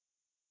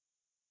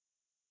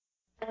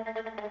When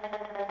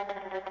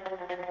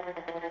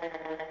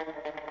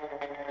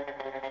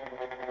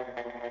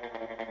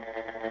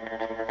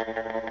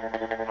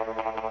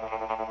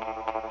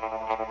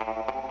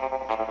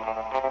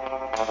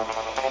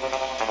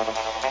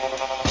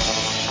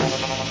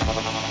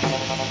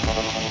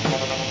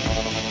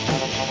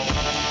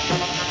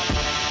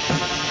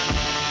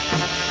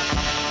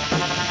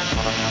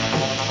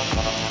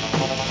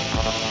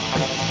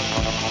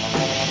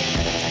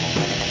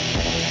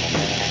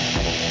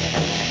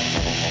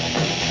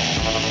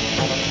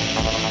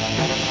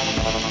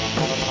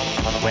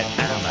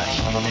I'm a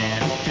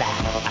human fly,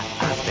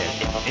 I said I said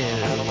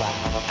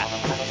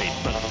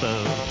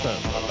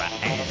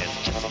and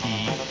it's just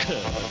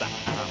because I'm a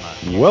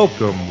human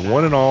Welcome,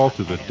 one and all,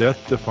 to the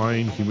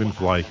Death-Defying Human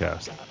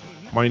Flycast.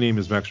 My name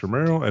is Max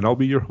Romero, and I'll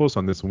be your host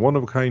on this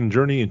one-of-a-kind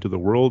journey into the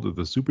world of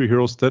the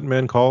superhero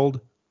stuntman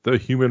called the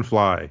Human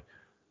Fly.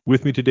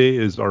 With me today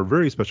is our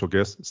very special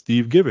guest,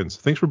 Steve Gibbons.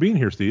 Thanks for being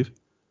here, Steve.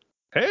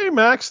 Hey,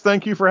 Max.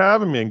 Thank you for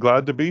having me. I'm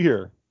glad to be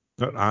here.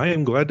 I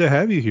am glad to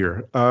have you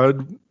here.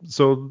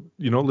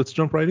 Let's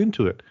jump right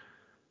into it.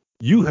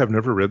 You have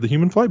never read The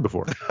Human Fly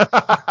before.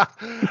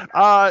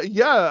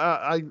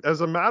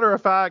 As a matter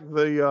of fact,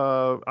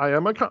 I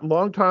am a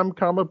longtime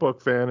comic book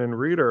fan and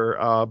reader,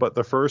 but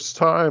the first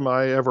time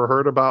I ever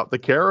heard about the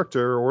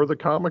character or the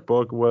comic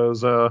book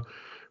was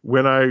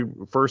when I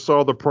first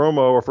saw the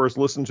promo or first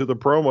listened to the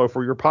promo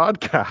for your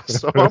podcast.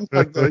 So I'm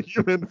like, the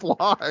Human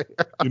Fly.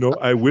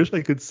 I wish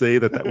I could say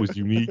that was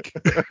unique.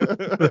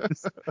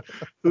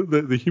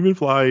 the Human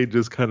Fly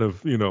just kind of,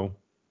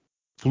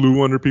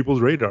 flew under people's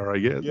radar, I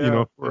guess,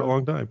 for a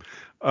long time.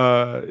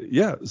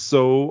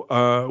 So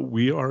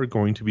we are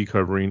going to be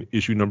covering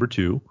issue number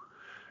 2.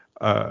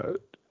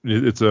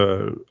 It's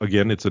a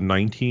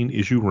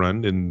 19-issue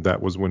run, and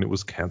that was when it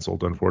was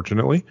canceled,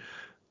 unfortunately.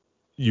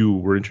 You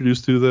were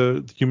introduced to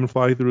the Human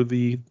Fly through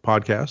the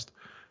podcast,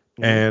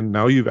 and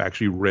now you've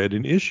actually read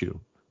an issue.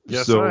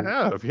 Yes, I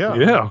have. Yeah.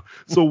 Yeah.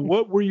 So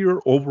what were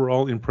your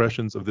overall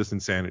impressions of this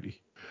insanity?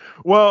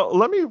 Well,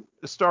 let me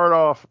start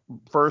off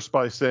first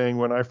by saying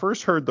when I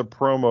first heard the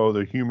promo,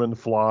 The Human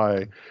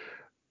Fly,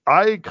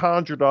 I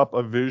conjured up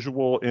a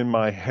visual in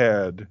my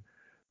head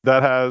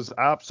that has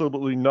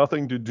absolutely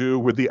nothing to do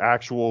with the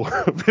actual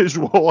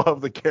visual of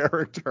the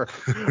character.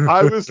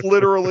 I was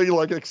literally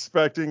like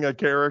expecting a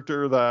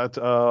character that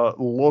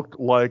looked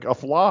like a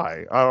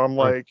fly. I'm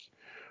like,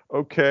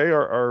 okay,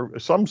 or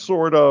some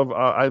sort of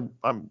I'm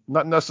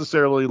not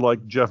necessarily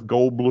like Jeff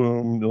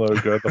Goldblum,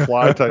 like the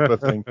Fly type of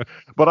thing,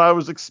 but I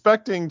was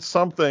expecting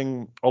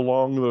something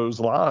along those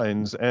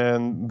lines.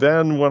 And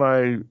then when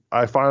I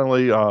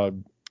finally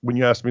when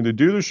you asked me to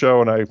do the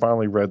show and I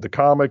finally read the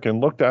comic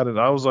and looked at it,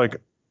 I was like,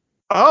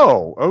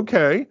 oh,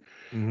 okay.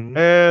 Mm-hmm.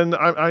 And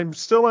I'm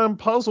still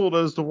puzzled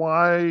as to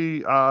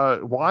why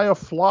a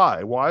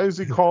fly? Why is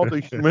he called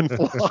the Human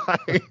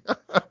Fly?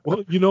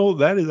 Well,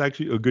 that is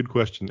actually a good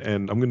question,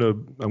 and I'm gonna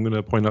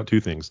point out 2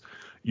 things.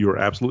 You're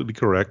absolutely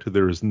correct.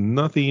 There is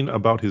nothing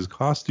about his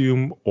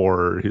costume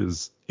or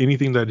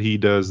anything that he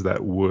does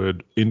that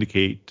would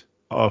indicate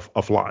a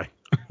fly,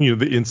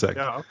 the insect.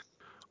 Yeah.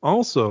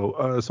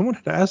 Also, someone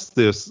had asked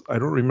this. I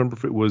don't remember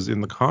if it was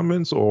in the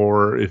comments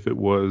or if it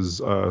was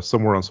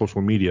somewhere on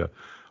social media,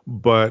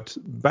 but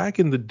back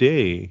in the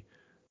day,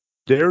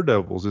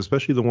 daredevils,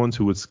 especially the ones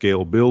who would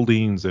scale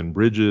buildings and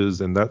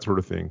bridges and that sort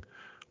of thing,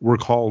 were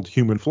called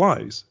human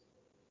flies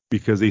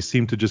because they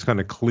seem to just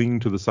kind of cling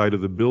to the side of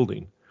the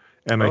building.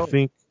 And I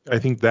think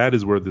that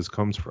is where this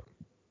comes from.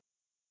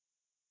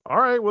 All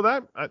right.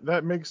 Well,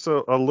 that makes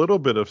a little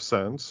bit of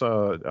sense.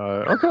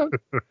 Okay.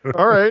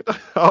 All right.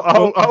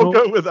 I'll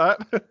go with that.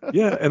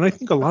 Yeah, and I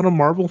think a lot of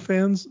Marvel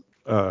fans,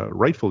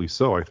 rightfully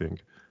so, I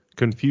think,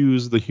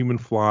 confuse the Human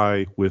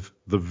Fly with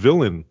the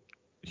villain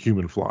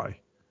Human Fly.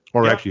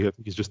 Or actually, I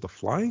think he's just a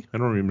fly. I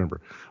don't remember.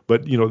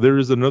 But, there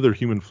is another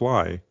Human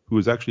Fly who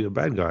is actually a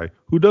bad guy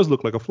who does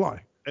look like a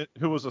fly.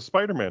 Who was a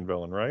Spider-Man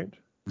villain, right?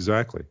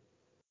 Exactly.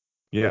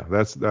 Yeah,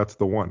 that's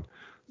the one.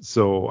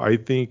 So I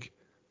think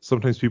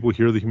sometimes people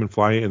hear the Human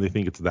Fly and they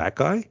think it's that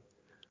guy,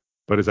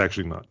 but it's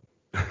actually not.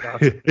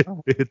 Gotcha.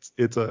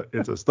 it's a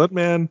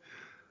stuntman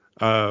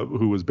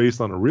who was based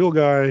on a real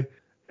guy,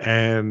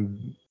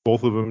 and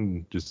both of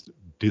them just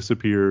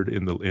disappeared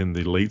in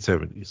the late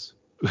 70s.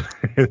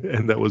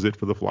 And that was it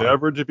for the Fly.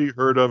 Never to be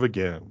heard of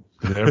again.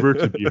 Never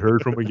to be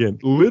heard from again.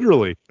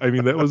 Literally. I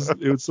mean, it was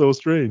so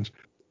strange.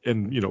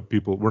 And,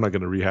 people, we're not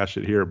going to rehash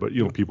it here, but,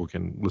 people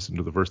can listen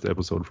to the first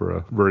episode for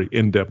a very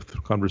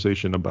in-depth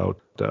conversation about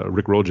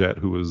Rick Rojat,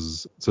 who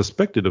was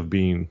suspected of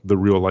being the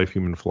real-life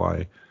Human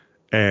Fly,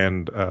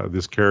 and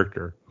this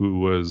character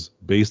who was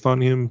based on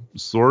him,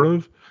 sort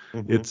of.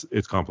 Mm-hmm.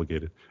 It's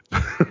complicated.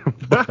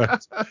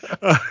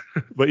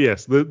 but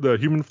yes, the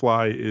Human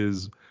Fly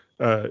is,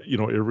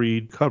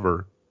 every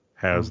cover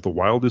has the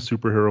wildest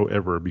superhero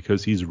ever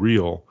because he's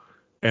real.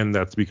 And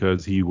that's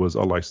because he was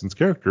a licensed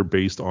character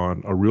based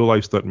on a real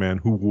life stuntman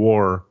who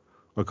wore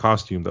a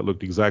costume that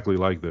looked exactly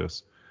like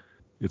this.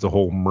 It's a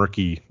whole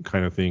murky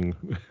kind of thing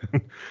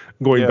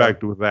going back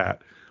to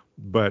that.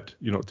 But,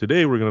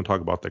 today we're going to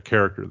talk about the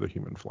character of the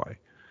Human Fly.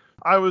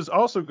 I was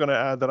also going to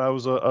add that I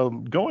was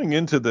going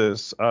into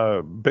this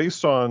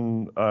based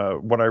on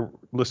what I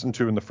listened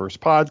to in the first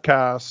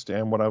podcast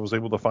and what I was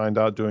able to find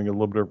out doing a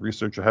little bit of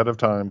research ahead of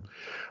time.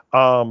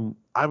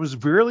 I was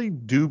really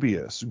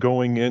dubious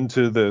going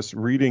into this,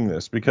 reading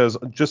this, because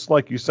just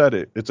like you said,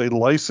 it's a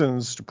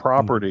licensed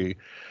property.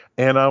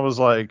 And I was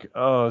like,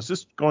 oh, is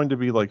this going to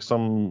be like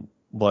some,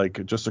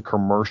 like just a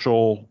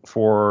commercial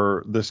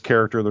for this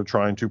character they're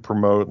trying to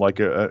promote? Like,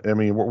 I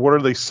mean, what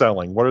are they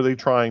selling? What are they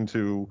trying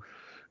to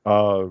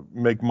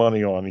make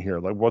money on here?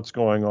 Like, what's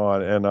going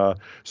on? And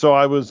so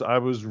I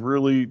was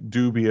really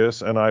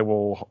dubious, and I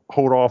will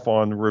hold off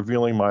on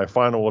revealing my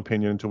final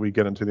opinion until we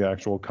get into the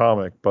actual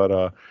comic.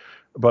 But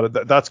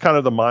that's kind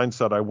of the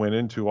mindset I went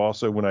into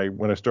also when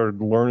I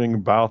started learning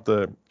about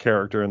the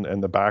character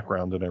and the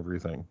background and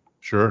everything.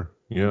 Sure.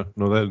 Yeah.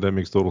 No, that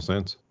makes total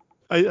sense.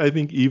 I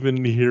think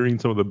even hearing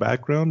some of the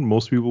background,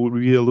 most people would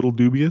be a little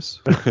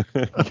dubious.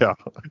 Yeah.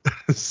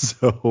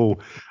 So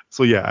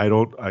yeah,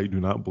 I do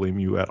not blame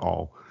you at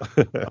all.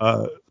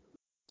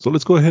 So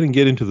let's go ahead and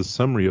get into the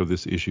summary of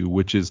this issue,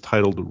 which is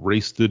titled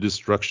Race to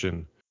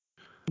Destruction.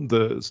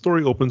 The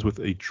story opens with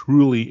a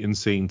truly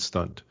insane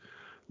stunt.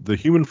 The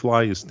human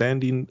fly is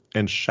standing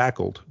and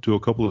shackled to a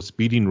couple of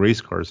speeding race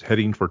cars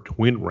heading for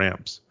twin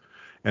ramps.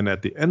 And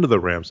at the end of the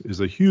ramps is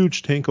a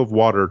huge tank of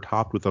water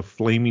topped with a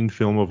flaming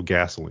film of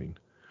gasoline.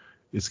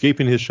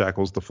 Escaping his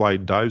shackles, the fly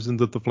dives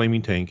into the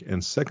flaming tank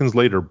and seconds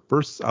later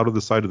bursts out of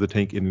the side of the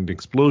tank in an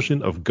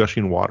explosion of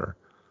gushing water.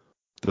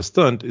 The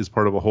stunt is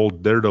part of a whole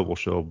Daredevil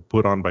show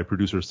put on by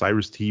producer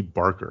Cyrus T.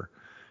 Barker.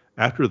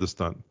 After the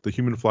stunt, the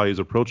human fly is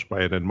approached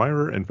by an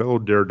admirer and fellow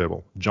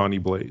Daredevil, Johnny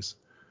Blaze.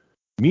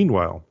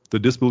 Meanwhile, the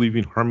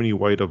disbelieving Harmony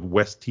White of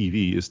West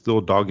TV is still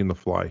dogging the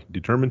fly,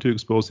 determined to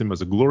expose him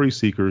as a glory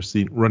seeker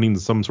running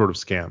some sort of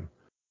scam.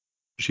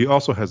 She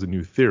also has a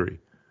new theory,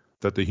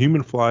 that the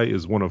human fly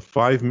is one of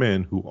 5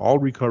 men who all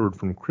recovered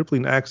from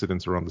crippling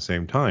accidents around the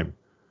same time.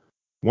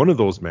 One of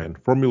those men,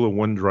 Formula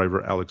One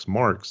driver Alex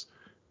Marks,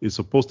 is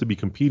supposed to be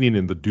competing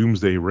in the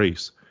Doomsday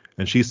race,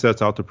 and she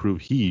sets out to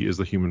prove he is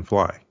the human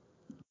fly.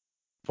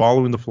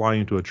 Following the fly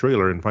into a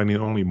trailer and finding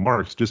only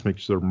Marks just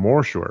makes her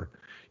more sure,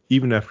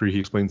 even after he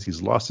explains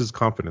he's lost his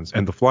confidence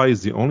and the fly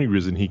is the only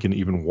reason he can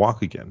even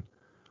walk again.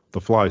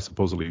 The fly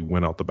supposedly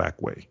went out the back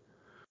way.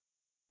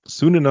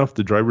 Soon enough,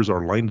 the drivers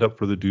are lined up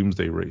for the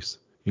Doomsday race,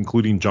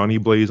 including Johnny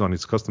Blaze on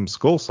his custom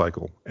skull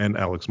cycle and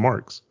Alex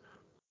Marks.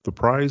 The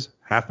prize,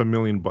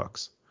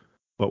 $500,000.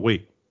 But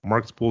wait,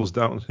 Marks pulls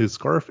down his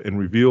scarf and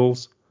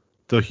reveals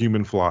the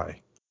human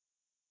fly.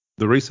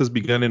 The race has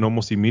begun and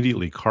almost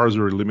immediately cars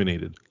are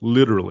eliminated,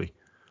 literally.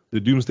 The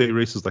Doomsday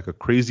race is like a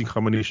crazy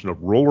combination of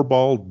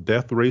Rollerball,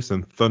 Death Race,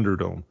 and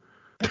Thunderdome.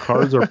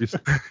 Cars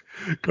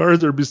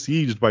are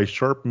besieged by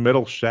sharp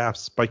metal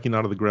shafts spiking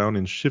out of the ground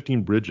and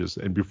shifting bridges,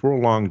 and before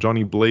long,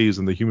 Johnny Blaze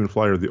and the human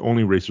fly are the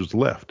only racers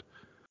left.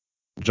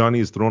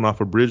 Johnny is thrown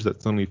off a bridge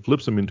that suddenly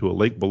flips him into a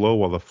lake below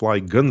while the fly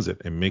guns it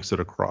and makes it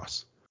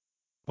across.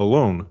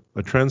 Alone,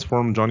 a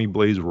transformed Johnny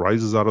Blaze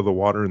rises out of the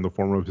water in the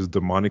form of his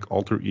demonic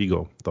alter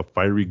ego, the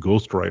fiery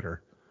Ghost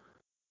Rider.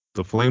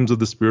 The flames of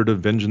the spirit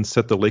of vengeance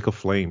set the lake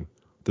aflame.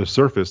 The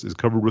surface is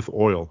covered with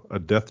oil, a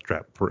death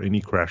trap for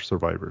any crash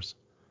survivors.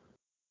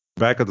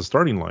 Back at the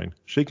starting line,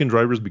 shaken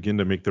drivers begin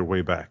to make their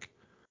way back.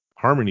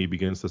 Harmony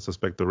begins to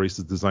suspect the race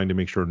is designed to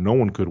make sure no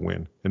one could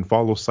win, and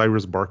follows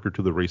Cyrus Barker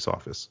to the race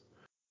office.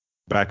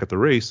 Back at the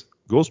race,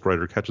 Ghost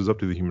Rider catches up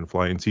to the human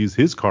fly and sees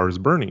his car is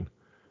burning.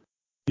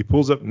 He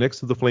pulls up next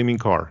to the flaming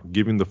car,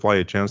 giving the fly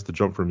a chance to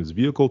jump from his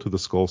vehicle to the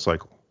skull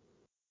cycle.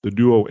 The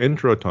duo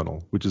enter a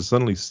tunnel, which is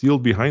suddenly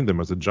sealed behind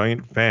them as a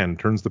giant fan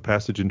turns the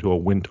passage into a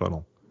wind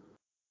tunnel.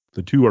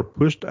 The two are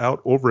pushed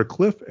out over a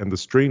cliff, and the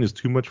strain is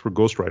too much for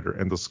Ghost Rider,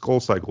 and the skull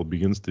cycle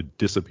begins to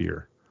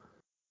disappear.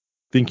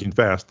 Thinking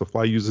fast, the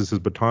fly uses his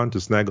baton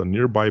to snag a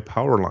nearby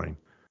power line.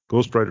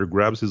 Ghost Rider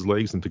grabs his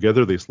legs, and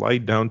together they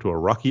slide down to a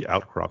rocky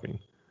outcropping.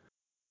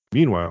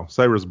 Meanwhile,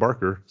 Cyrus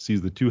Barker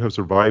sees the two have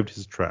survived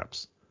his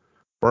traps.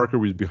 Barker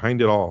was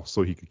behind it all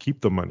so he could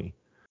keep the money.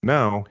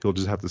 Now, he'll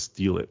just have to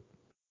steal it.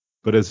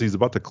 But as he's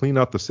about to clean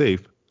out the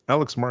safe,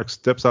 Alex Marks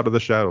steps out of the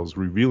shadows,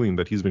 revealing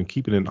that he's been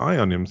keeping an eye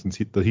on him since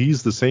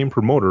he's the same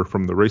promoter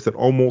from the race that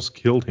almost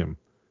killed him.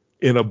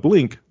 In a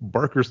blink,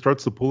 Barker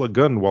starts to pull a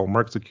gun while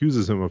Marks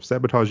accuses him of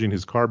sabotaging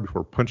his car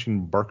before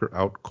punching Barker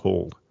out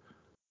cold.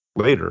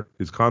 Later,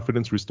 his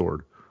confidence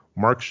restored,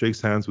 Marks shakes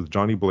hands with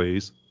Johnny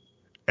Blaze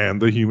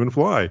and the human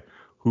fly,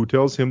 who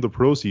tells him the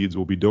proceeds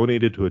will be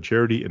donated to a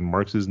charity in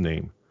Marks'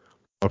 name.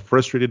 A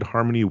frustrated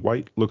Harmony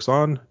White looks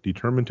on,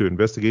 determined to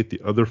investigate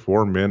the other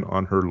 4 men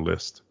on her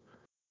list.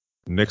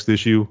 Next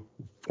issue,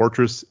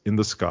 Fortress in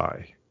the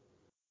Sky.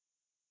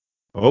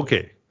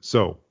 Okay,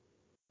 so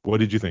what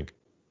did you think?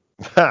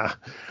 Well,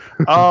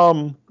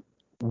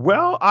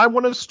 I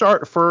want to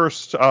start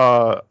first.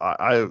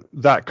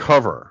 That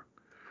cover,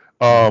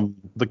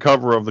 the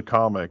cover of the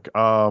comic.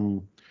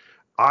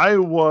 I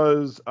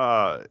was.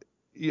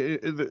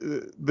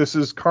 This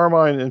is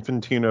Carmine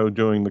Infantino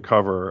doing the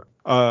cover.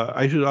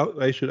 I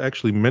should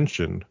actually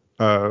mention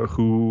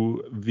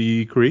who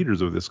the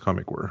creators of this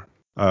comic were.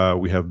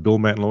 We have Bill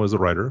Mantlo as the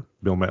writer.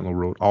 Bill Mantlo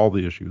wrote all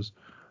the issues.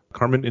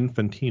 Carmen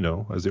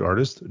Infantino as the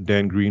artist.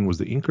 Dan Green was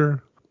the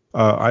inker.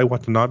 Ai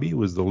Watanabe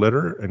was the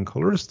letterer and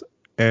colorist.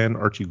 And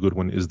Archie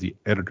Goodwin is the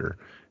editor.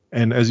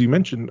 And as you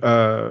mentioned,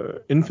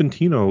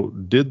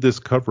 Infantino did this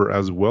cover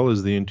as well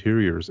as the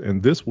interiors.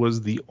 And this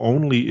was the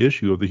only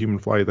issue of the Human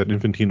Fly that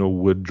Infantino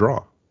would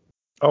draw.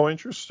 Oh,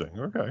 interesting.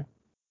 Okay.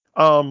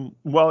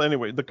 Well,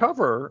 anyway, the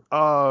cover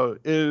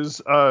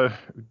is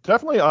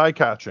definitely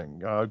eye-catching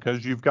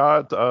because you've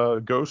got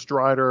Ghost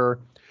Rider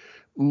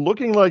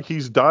looking like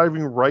he's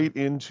diving right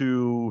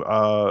into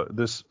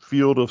this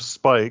field of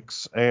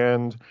spikes,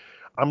 and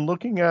I'm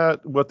looking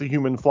at what the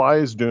Human Fly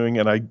is doing,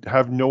 and I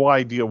have no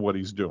idea what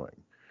he's doing.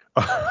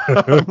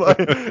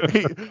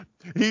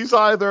 He's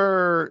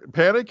either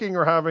panicking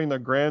or having a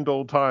grand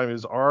old time.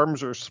 His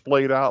arms are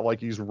splayed out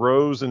like he's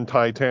Rose in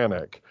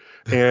Titanic.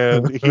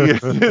 And he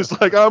is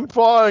like, I'm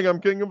flying, I'm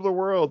king of the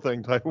world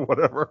thing type,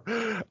 whatever.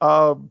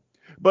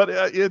 But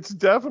it's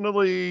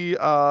definitely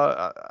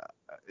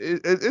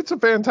it's a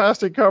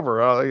fantastic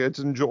cover. It's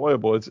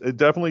enjoyable. It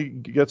definitely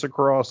gets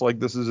across like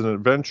this is an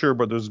adventure,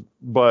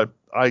 but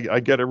I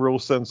get a real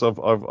sense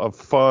of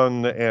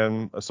fun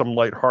and some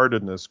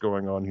lightheartedness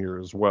going on here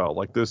as well.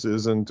 Like this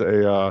isn't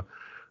a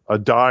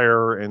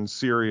dire and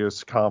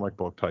serious comic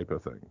book type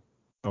of thing.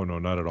 Oh no,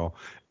 not at all.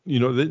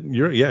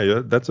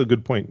 That's a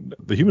good point.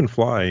 The Human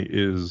Fly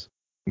is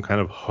kind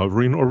of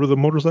hovering over the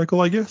motorcycle,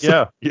 I guess.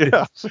 Yeah.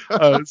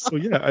 So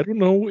yeah, I don't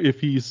know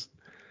if he's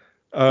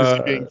is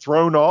he being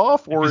thrown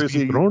off, or is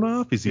he thrown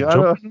off? Is he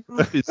jumping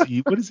off?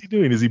 What is he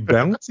doing? Is he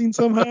balancing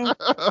somehow?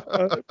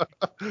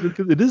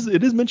 Because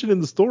it is mentioned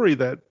in the story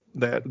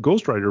that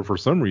Ghost Rider for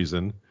some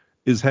reason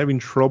is having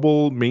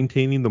trouble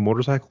maintaining the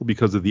motorcycle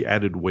because of the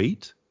added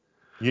weight.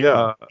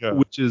 Yeah.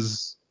 Which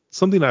is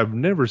something I've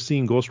never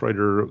seen Ghost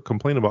Rider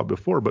complain about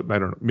before, but I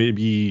don't know.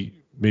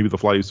 Maybe the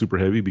Fly is super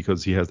heavy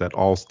because he has that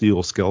all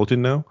steel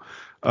skeleton now.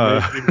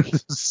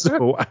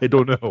 So I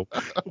don't know,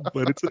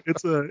 but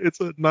it's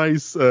a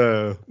nice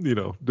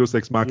Deus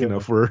Ex Machina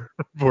for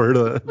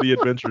the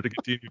adventure to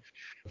continue.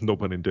 No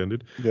pun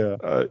intended. Yeah.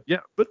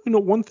 But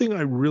one thing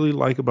I really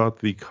like about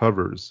the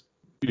covers,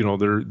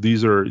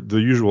 these are the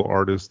usual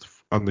artists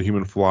on the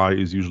Human Fly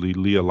is usually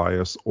Lee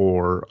Elias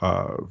or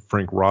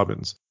Frank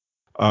Robbins.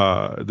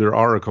 There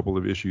are a couple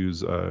of issues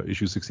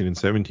 16 and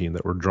 17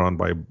 that were drawn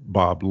by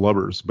Bob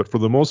Lubbers, but for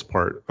the most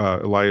part,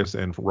 Elias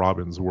and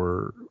Robbins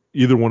were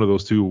either one of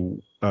those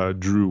two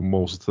drew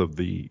most of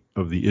the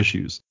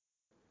issues,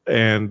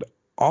 and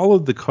all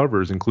of the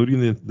covers, including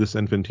this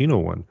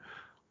Infantino one,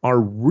 are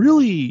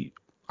really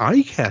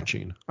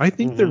eye-catching. I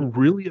think they're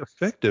really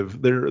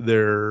effective.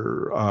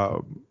 They're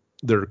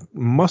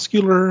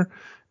muscular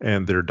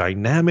and they're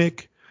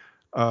dynamic.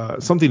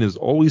 Something is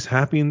always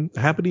happening.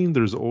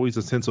 There's always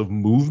a sense of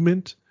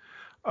movement,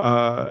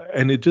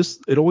 and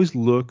it always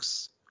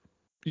looks,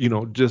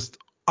 just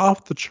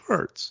off the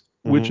charts,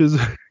 which is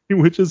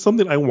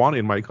something I want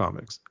in my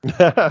comics.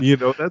 That is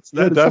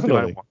definitely something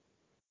I want.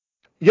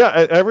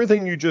 Yeah,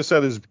 everything you just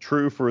said is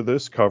true for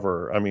this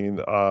cover. I mean,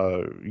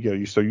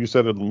 so you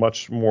said it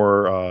much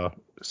more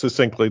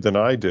succinctly than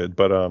I did,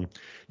 but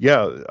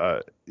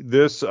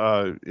this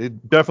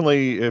it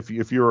definitely,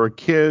 if you're a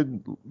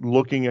kid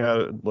looking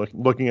at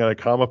a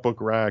comic book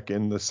rack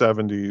in the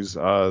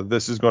 70s,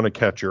 this is going to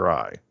catch your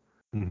eye.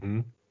 Mm-hmm.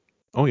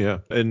 Oh yeah,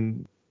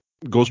 and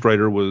Ghost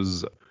Rider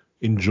was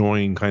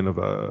enjoying kind of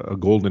a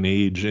golden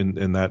age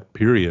in that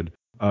period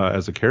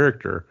as a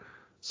character.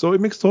 So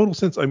it makes total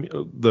sense. I mean,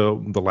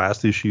 the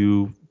last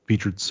issue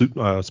featured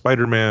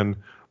Spider-Man.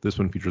 This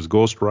one features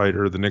Ghost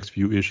Rider. The next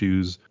few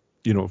issues,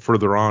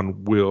 further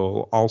on,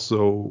 will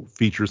also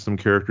feature some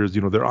characters.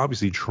 They're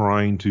obviously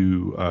trying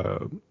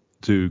to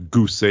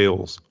goose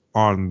sales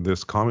on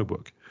this comic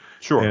book.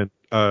 Sure.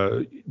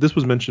 And this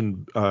was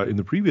mentioned in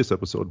the previous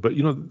episode, but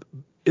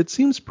it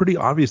seems pretty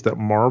obvious that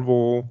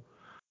Marvel,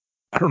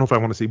 I don't know if I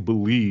want to say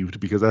believed,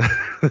 because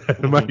that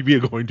might be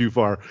going too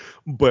far,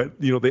 but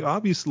they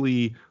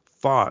obviously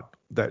thought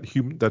that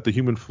the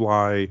Human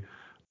Fly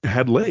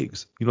had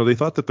legs. They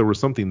thought that there was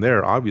something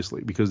there,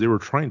 obviously, because they were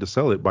trying to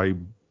sell it by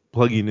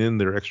plugging in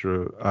their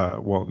extra,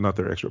 not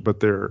their extra, but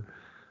their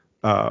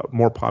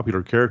more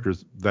popular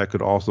characters that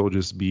could also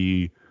just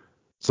be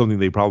something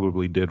they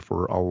probably did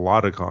for a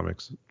lot of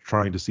comics,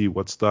 trying to see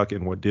what stuck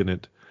and what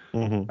didn't.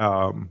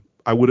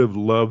 I would have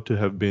loved to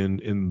have been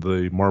in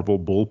the Marvel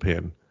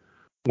bullpen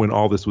when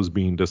all this was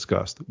being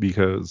discussed,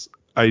 because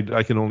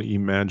I can only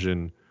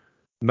imagine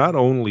not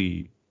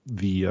only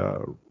the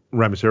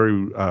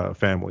Ramaseri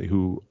family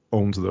who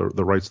owns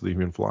the rights to the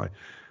Human Fly,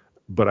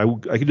 but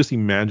I could just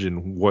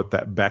imagine what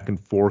that back and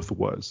forth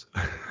was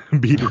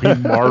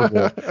between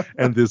Marvel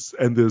and this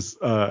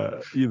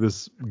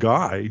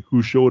guy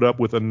who showed up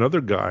with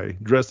another guy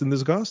dressed in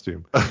this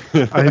costume.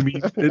 I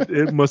mean,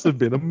 it must have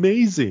been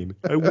amazing.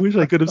 I wish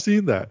I could have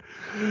seen that.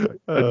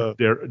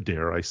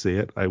 Dare I say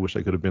it? I wish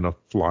I could have been a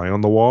fly on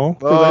the wall.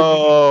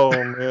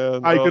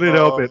 Man! I couldn't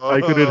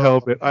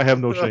help it. I have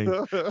no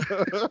shame.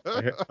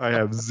 I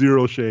have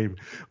zero shame.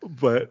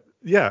 But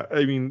yeah,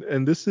 I mean,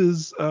 and this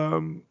is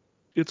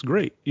it's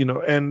great,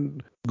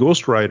 and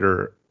Ghost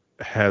Rider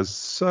has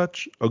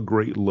such a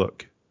great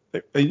look.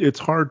 It's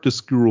hard to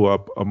screw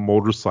up a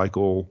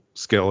motorcycle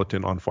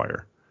skeleton on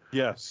fire.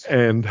 Yes.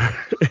 And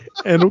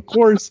and of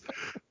course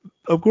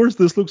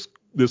this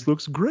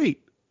looks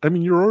great. I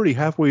mean, you're already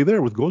halfway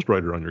there with Ghost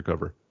Rider on your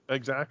cover.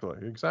 Exactly.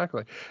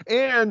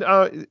 And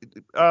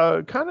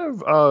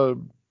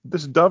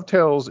this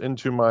dovetails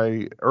into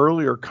my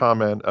earlier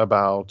comment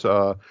about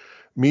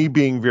me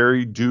being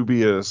very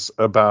dubious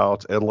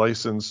about a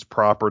licensed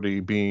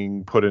property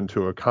being put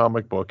into a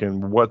comic book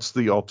and what's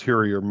the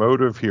ulterior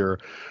motive here.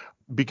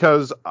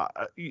 Because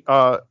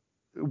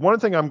one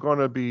thing I'm going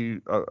to be,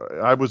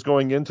 I was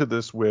going into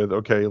this with,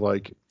 okay,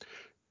 like,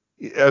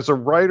 as a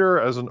writer,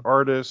 as an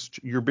artist,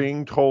 you're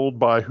being told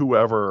by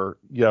whoever,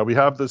 yeah, we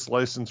have this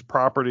licensed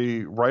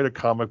property, write a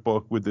comic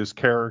book with this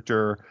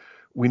character.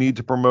 We need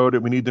to promote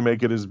it. We need to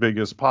make it as big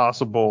as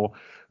possible.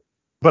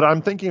 But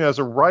I'm thinking as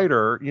a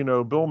writer,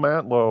 Bill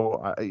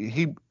Mantlo,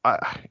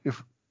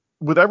 if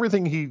with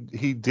everything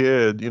he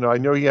did, I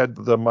know he had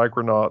the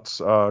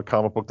Micronauts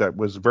comic book that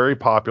was very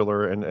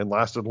popular and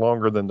lasted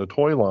longer than the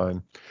toy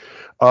line.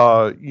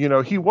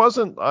 He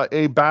wasn't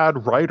a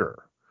bad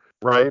writer,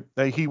 right?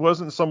 He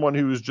wasn't someone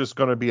who was just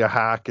going to be a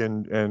hack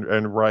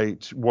and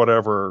write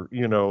whatever,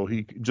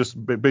 he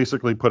just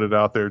basically put it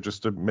out there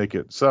just to make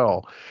it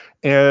sell.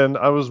 And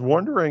I was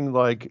wondering,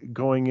 like,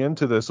 going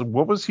into this,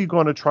 what was he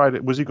going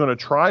to was he going to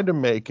try to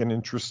make an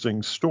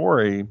interesting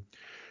story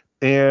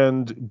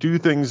and do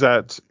things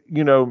that,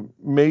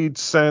 made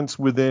sense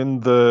within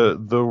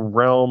the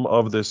realm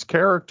of this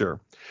character?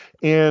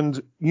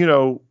 And,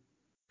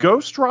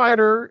 Ghost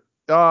Rider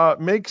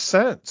makes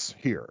sense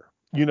here,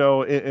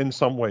 in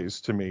some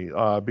ways to me,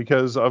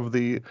 because of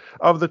the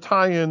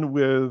tie-in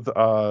with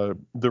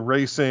the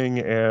racing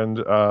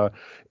and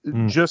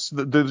just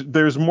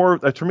there's more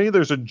to me.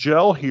 There's a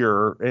gel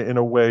here in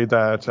a way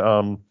that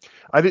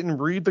I didn't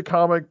read the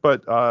comic,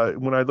 but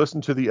when I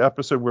listened to the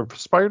episode where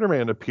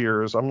Spider-Man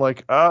appears, I'm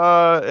like,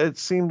 it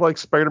seemed like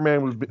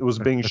Spider-Man was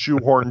being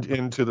shoehorned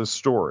into the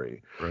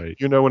story. Right.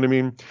 You know what I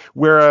mean?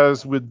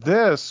 Whereas with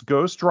this,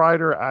 Ghost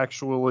Rider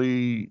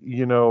actually,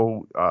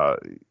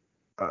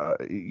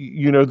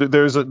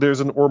 there's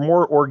an or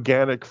more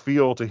organic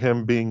feel to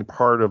him being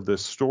part of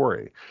this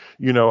story.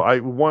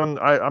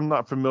 I'm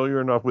not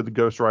familiar enough with the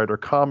Ghost Rider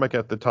comic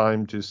at the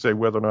time to say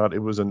whether or not it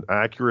was an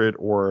accurate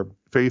or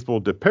faithful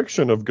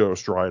depiction of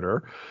Ghost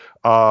Rider,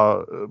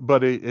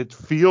 but it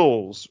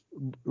feels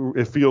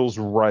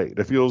right.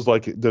 It feels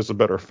like there's a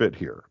better fit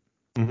here.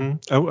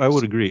 Mm-hmm. I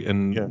would agree.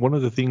 And one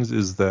of the things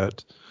is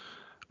that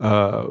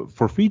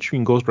for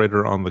featuring Ghost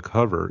Rider on the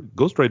cover,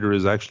 Ghost Rider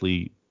is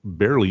actually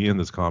barely in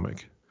this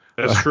comic.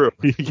 That's true.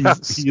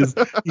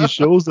 He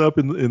shows up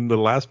in the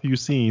last few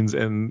scenes,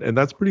 and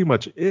that's pretty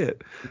much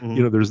it.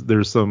 Mm-hmm.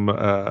 There's some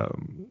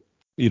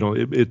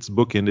it's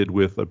bookended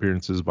with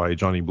appearances by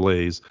Johnny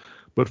Blaze,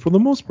 but for the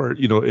most part,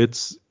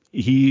 it's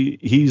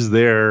he's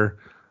there,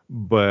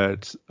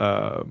 but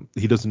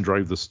he doesn't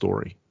drive the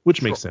story,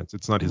 which makes sense.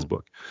 It's not his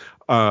book.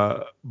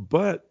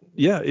 But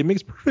yeah, it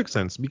makes perfect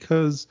sense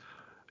because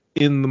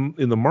in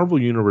the Marvel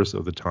universe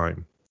of the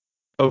time,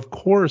 of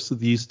course,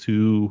 these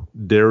two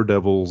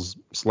daredevils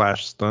 /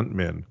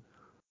 stuntmen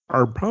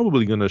are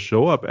probably going to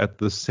show up at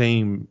the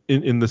same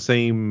in the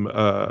same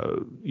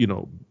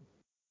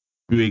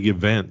big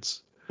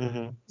events.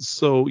 Mm-hmm.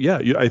 So yeah,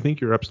 I think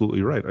you're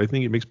absolutely right. I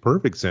think it makes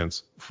perfect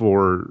sense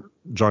for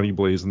Johnny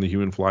Blaze and the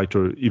Human Fly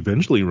to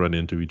eventually run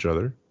into each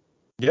other.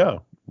 Yeah.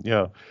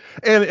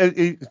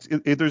 And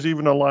there's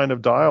even a line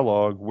of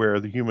dialogue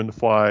where the Human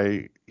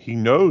Fly, he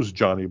knows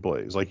Johnny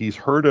Blaze, like he's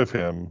heard of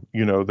him,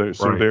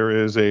 so there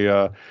is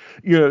a,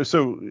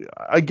 so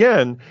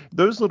again,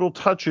 those little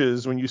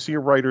touches when you see a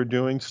writer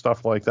doing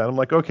stuff like that, I'm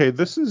like, okay,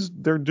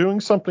 they're doing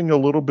something a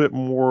little bit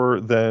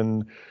more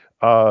than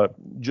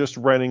just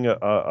renting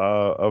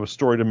a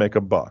story to make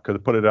a buck or to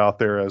put it out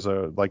there as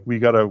like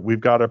we've got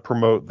to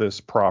promote this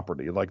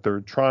property. Like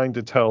they're trying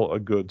to tell a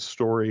good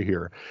story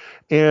here.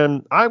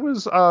 And I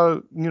was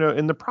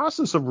in the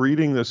process of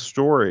reading this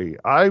story,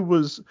 I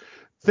was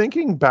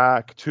thinking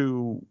back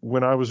to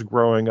when I was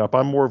growing up.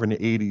 I'm more of an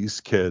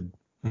 80s kid.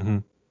 Mm-hmm.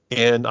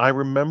 And I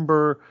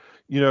remember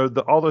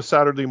all the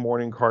Saturday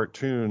morning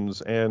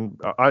cartoons, and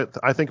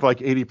I think like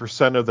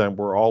 80% of them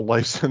were all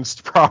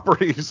licensed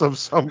properties of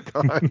some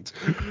kind.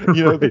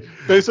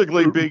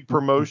 Basically big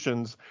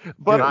promotions.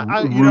 But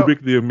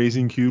Rubik the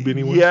Amazing Cube,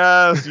 anyone?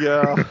 Yes,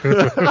 yeah.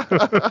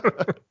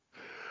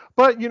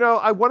 But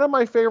one of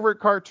my favorite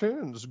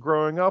cartoons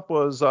growing up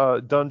was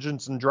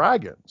Dungeons and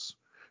Dragons,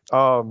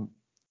 and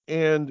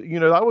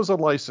that was a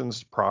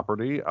licensed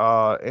property,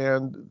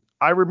 and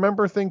I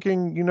remember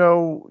thinking,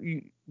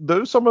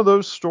 some of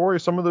those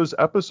stories, some of those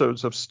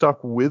episodes have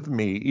stuck with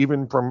me,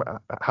 even from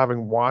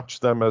having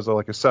watched them as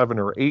like a 7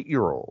 or 8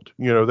 year old.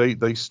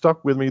 They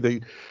stuck with me.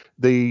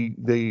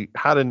 They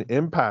had an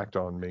impact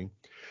on me.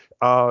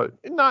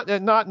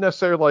 Not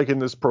necessarily like in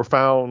this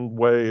profound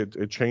way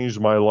it changed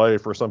my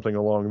life or something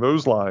along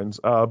those lines,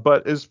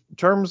 but as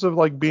terms of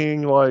like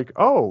being like,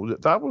 oh,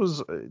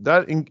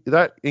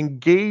 that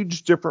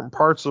engaged different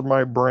parts of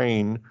my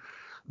brain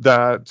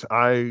that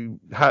I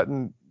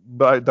hadn't,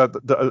 but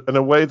in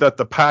a way that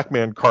the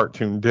Pac-Man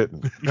cartoon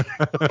didn't. You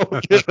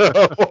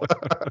know?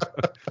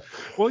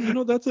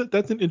 Well, that's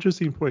an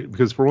interesting point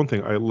because for one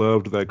thing, I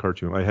loved that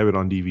cartoon. I have it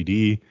on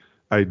DVD.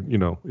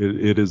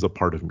 It is a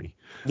part of me.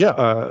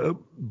 Yeah.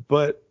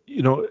 But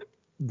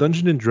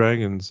Dungeons and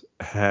Dragons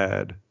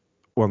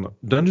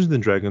Dungeons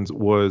and Dragons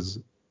was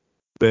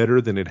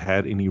better than it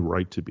had any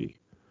right to be.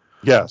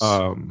 Yes.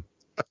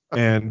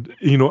 And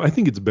I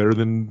think it's better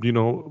than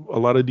a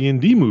lot of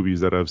D&D movies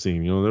that I've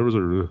seen.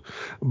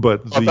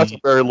 But That's a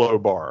very low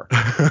bar.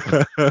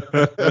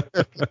 But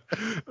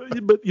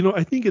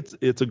I think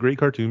it's a great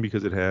cartoon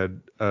because it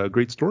had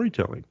great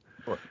storytelling.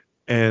 Sure.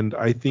 And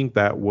I think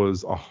that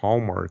was a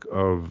hallmark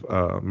of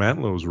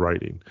Mantlow's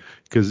writing,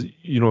 because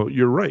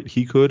you're right,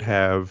 he could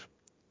have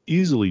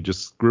easily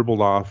just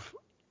scribbled off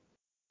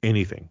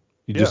anything,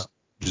 just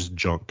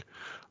junk,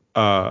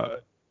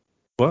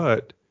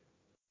 but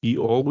he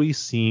always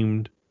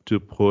seemed to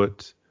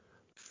put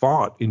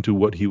thought into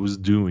what he was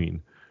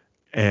doing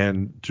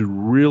and to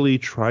really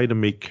try to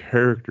make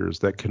characters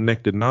that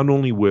connected not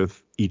only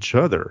with each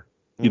other,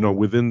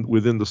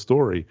 within the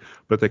story,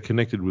 but that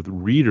connected with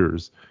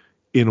readers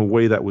in a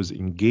way that was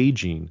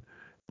engaging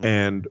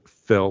and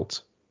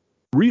felt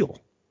real.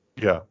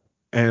 Yeah.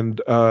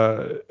 And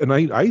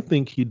I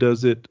think he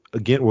does it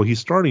again. Well, he's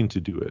starting to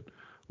do it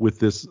with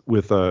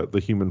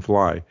the Human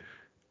Fly,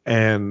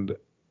 and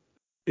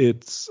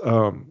it's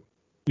I'm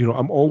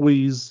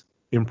always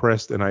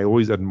impressed and I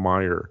always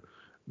admire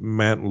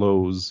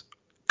Mantlow's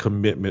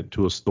commitment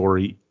to a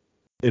story,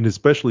 and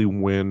especially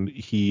when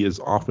he is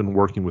often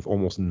working with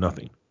almost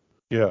nothing.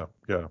 Yeah.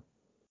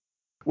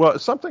 Well,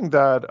 something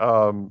that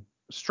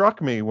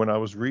struck me when I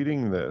was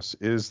reading this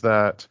is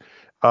that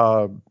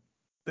I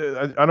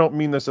don't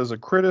mean this as a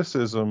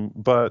criticism,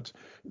 but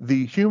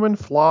the Human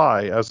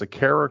Fly as a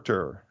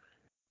character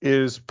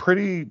is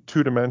pretty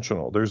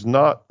two-dimensional. There's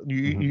not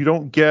you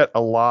don't get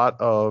a lot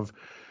of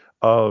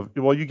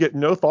you get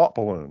no thought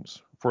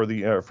balloons for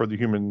the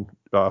Human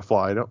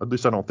Fly. At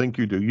least I don't think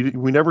you do.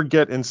 We never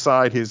get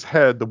inside his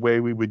head the way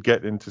we would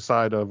get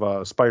inside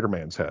of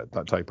Spider-Man's head,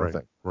 that type of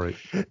thing. Right.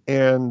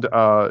 And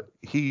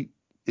he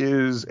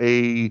is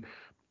a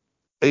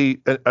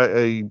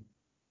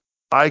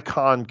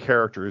icon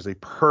character, is a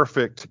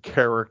perfect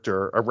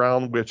character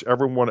around which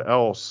everyone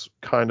else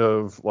kind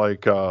of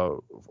like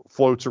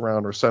floats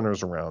around or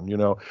centers around.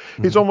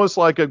 He's almost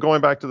like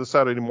going back to the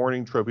Saturday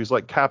morning trope. He's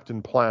like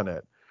Captain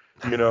Planet,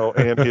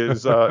 and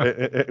his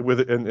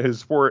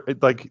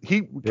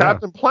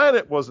Captain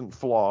Planet wasn't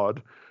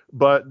flawed,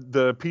 but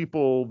the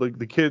people,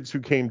 the kids who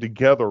came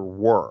together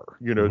were,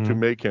 to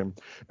make him.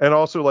 And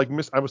also like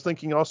I was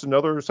thinking also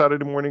another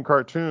Saturday morning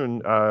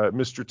cartoon,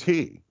 Mr.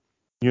 T.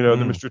 The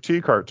Mr.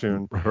 T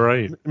cartoon.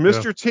 Right.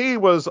 Mr. T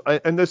was,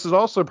 and this is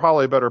also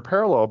probably a better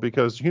parallel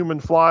because Human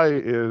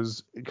Fly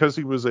because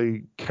he was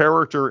a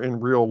character in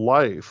real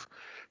life,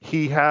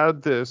 he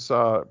had this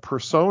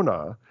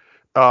persona,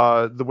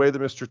 the way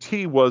that Mr.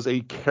 T was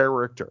a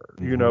character,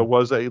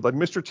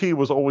 Mr. T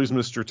was always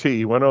Mr. T.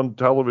 He went on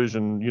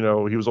television,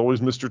 he was always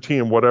Mr. T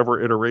in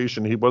whatever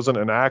iteration. He wasn't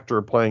an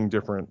actor playing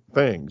different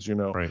things,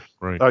 Right.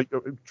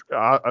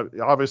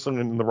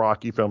 Obviously in the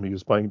Rocky film, he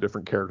was playing a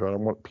different character. I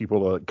don't want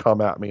people to come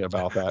at me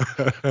about that,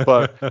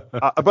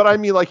 but I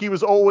mean, like, he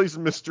was always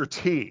Mr.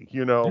 T,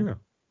 Yeah.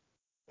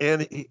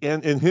 And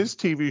in his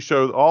TV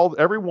show, all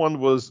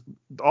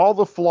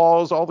the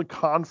flaws, all the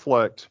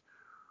conflict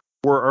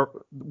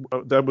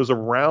that was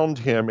around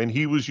him, and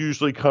he was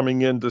usually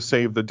coming in to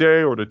save the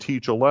day or to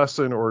teach a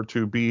lesson or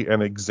to be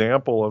an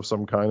example of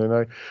some kind.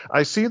 And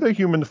I see the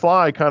Human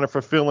Fly kind of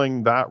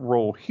fulfilling that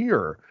role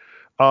here,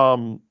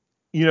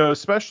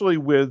 especially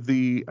with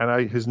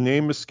his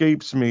name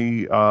escapes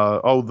me.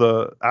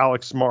 The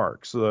Alex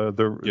Marks,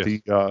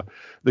 the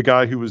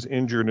guy who was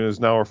injured and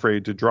is now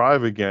afraid to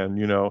drive again.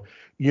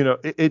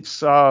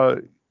 It's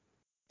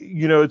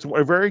it's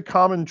a very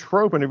common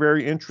trope and a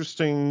very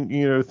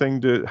interesting, thing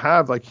to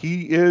have. Like,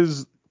 he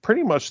is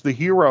pretty much the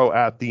hero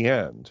at the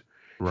end.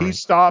 Right. He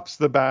stops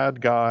the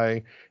bad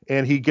guy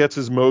and he gets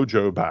his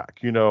mojo back,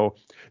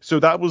 So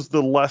that was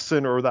the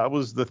lesson, or that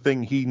was the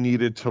thing he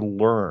needed to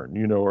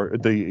learn, or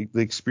the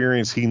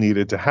experience he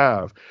needed to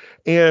have.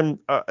 And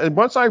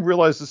once I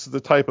realized this is the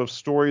type of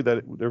story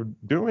that they're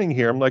doing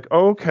here, I'm like,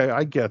 okay,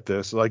 I get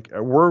this. Like,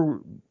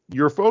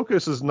 your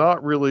focus is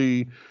not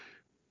really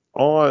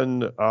on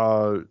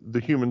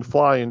the Human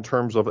Fly in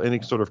terms of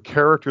any sort of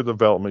character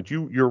development.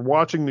 You're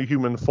watching the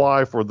Human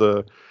Fly for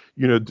the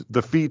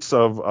the feats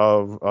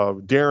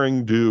of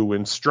daring do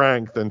and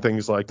strength and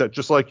things like that.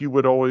 Just like you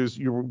were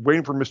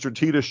waiting for Mr.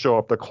 T to show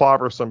up to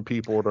clobber some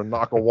people or to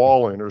knock a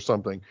wall in or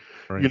something.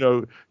 Right.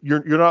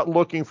 You're not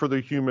looking for the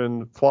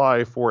Human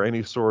Fly for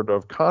any sort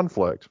of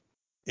conflict.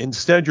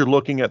 Instead, you're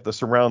looking at the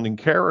surrounding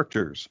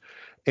characters.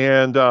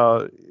 And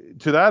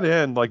to that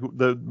end, like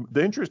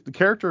the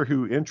character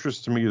who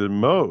interests me the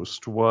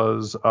most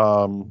was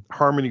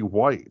Harmony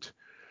White,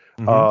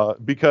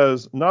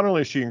 because not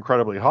only is she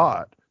incredibly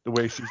hot, the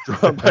way she's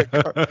drawn by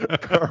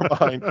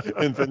Carmine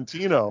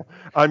Infantino.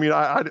 I mean,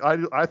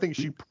 I think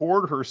she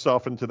poured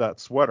herself into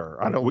that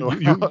sweater. I don't know.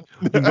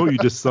 You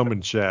just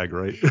summoned Shag,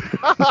 right?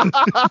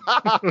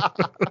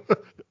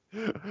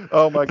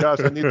 Oh my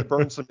gosh, I need to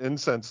burn some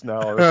incense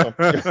now or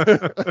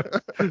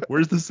something.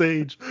 Where's the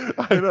sage?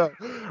 I know.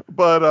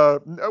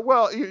 But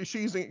well,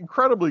 she's an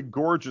incredibly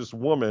gorgeous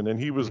woman, and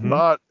he was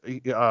not,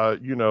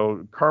 Carmine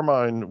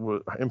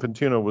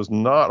Infantino was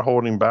not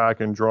holding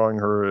back in drawing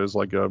her as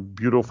like a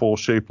beautiful,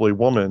 shapely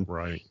woman.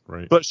 Right.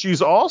 But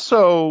she's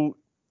also,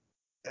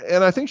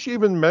 and I think she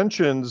even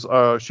mentions,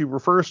 she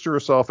refers to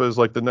herself as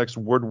like the next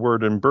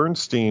Woodward and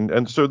Bernstein,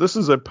 and so this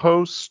is a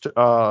post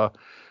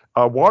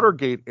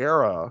Watergate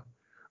era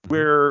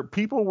where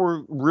people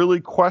were really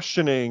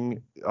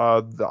questioning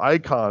the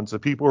icons, the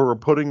people who were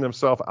putting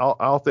themselves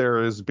out there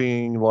as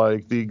being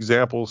like the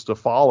examples to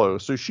follow.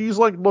 So she's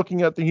like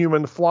looking at the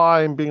human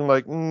fly and being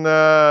like,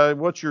 nah,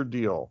 what's your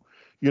deal?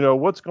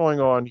 What's going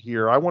on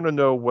here? I want to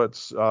know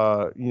what's,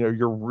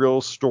 your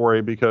real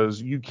story,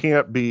 because you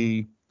can't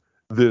be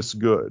this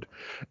good.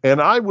 And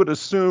I would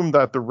assume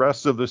that the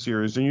rest of the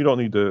series, and you don't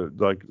need to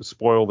like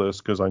spoil this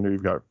because I know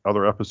you've got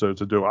other episodes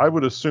to do. I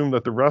would assume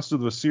that the rest of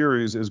the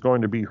series is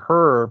going to be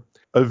her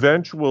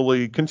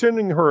eventually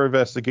continuing her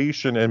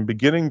investigation and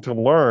beginning to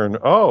learn,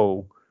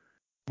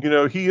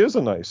 he is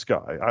a nice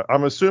guy.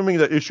 I'm assuming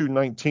that issue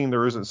 19,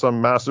 there isn't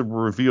some massive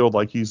reveal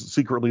like he's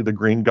secretly the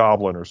Green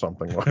Goblin or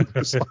something like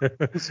this.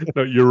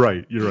 No, you're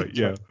right.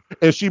 Yeah.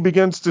 And she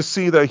begins to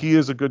see that he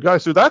is a good guy.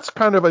 So that's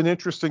kind of an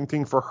interesting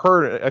thing for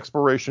her, an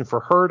exploration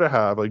for her to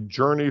have, a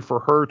journey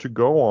for her to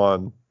go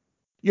on.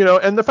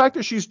 And the fact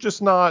that she's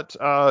just not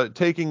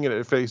taking it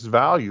at face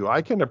value.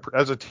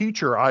 As a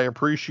teacher, I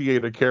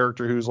appreciate a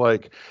character who's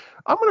like,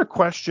 I'm going to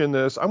question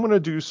this. I'm going to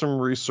do some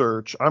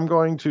research. I'm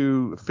going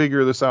to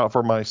figure this out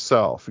for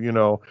myself,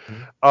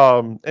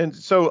 and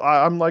so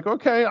I'm like,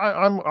 okay,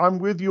 I'm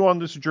with you on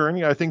this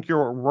journey. I think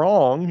you're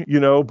wrong,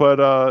 but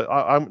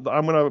I'm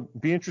going to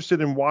be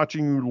interested in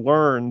watching you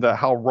learn that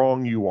how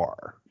wrong you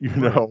are,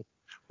 Right.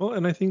 Well,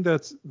 and I think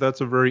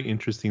that's a very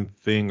interesting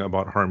thing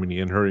about Harmony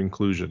and her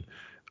inclusion.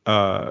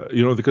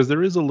 Because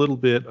there is a little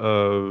bit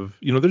of,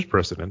 there's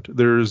precedent.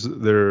 There is,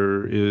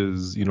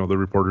 the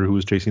reporter who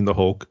was chasing the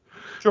Hulk.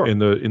 Sure. In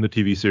the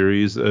TV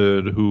series,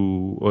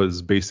 who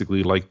was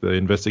basically like the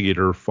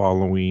investigator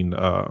following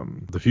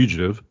the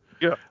fugitive.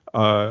 Yeah.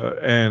 So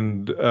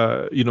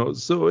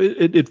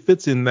it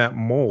fits in that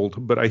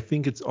mold. But I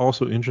think it's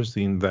also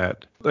interesting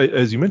that,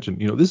 as you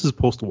mentioned, this is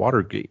post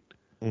Watergate.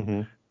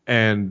 Mm-hmm.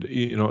 And,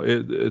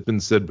 it's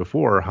been said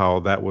before how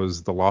that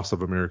was the loss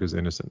of America's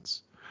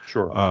innocence.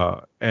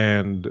 Sure.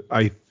 And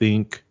I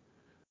think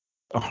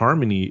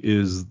Harmony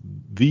is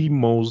the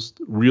most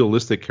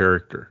realistic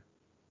character.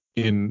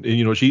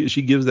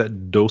 She gives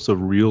that dose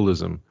of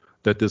realism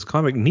that this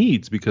comic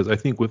needs, because I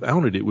think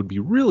without it would be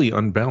really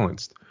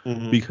unbalanced.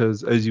 Mm-hmm.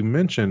 Because as you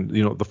mentioned,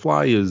 the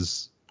Fly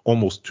is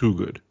almost too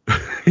good.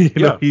 He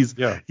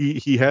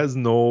has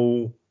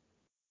no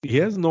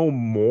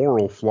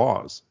moral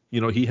flaws.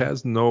 He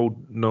has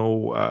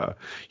no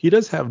he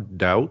does have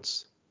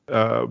doubts,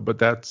 but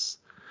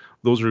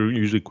those are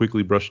usually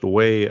quickly brushed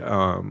away.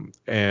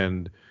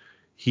 And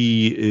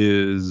he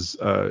is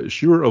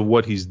sure of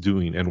what he's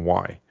doing and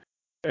why.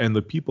 And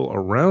the people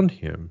around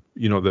him,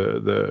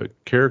 the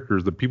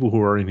characters, the people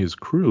who are in his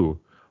crew,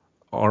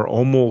 are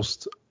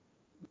almost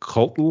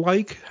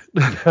cult-like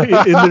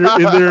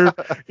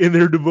in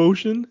their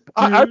devotion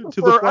to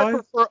the Fly. I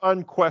prefer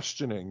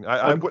unquestioning.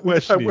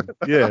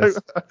 Yes.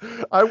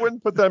 I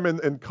wouldn't put them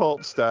in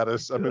cult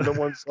status. I mean, the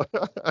ones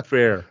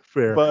fair,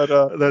 but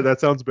that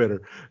sounds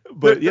better.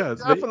 But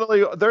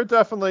they're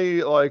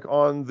definitely like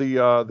on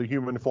the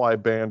Human Fly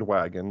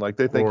bandwagon. Like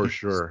they think for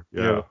sure,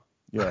 yeah.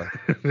 Yeah,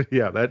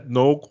 that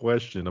no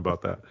question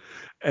about that.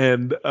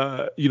 And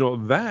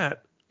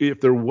that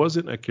if there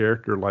wasn't a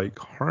character like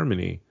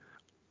Harmony,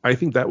 I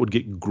think that would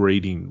get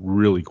grating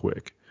really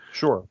quick.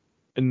 Sure.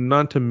 And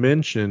not to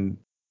mention,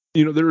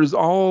 there is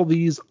all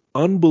these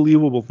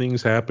unbelievable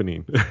things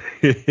happening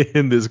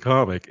in this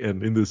comic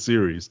and in this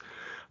series.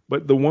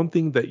 But the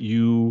thing that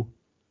you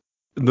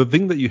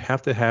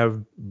have to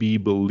have be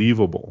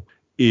believable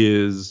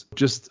is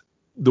just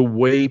the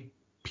way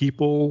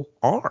people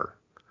are.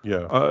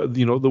 Yeah.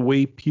 The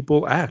way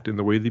people act and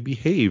the way they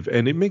behave.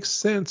 And it makes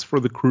sense for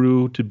the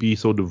crew to be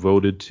so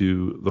devoted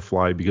to the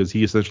Fly because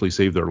he essentially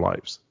saved their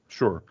lives.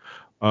 Sure.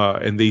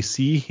 And they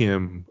see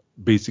him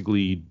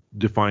basically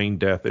defying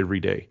death every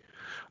day.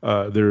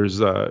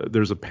 There's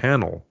a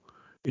panel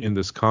in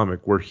this comic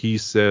where he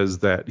says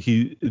that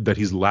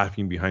he's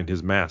laughing behind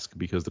his mask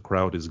because the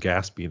crowd is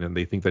gasping and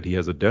they think that he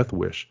has a death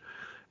wish.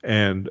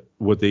 And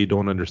what they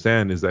don't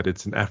understand is that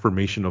it's an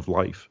affirmation of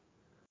life.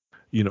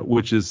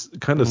 Which is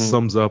kind of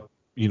sums up,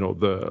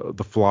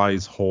 the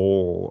Fly's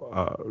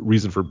whole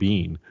reason for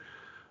being.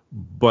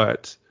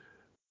 But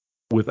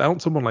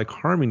without someone like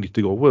Harmony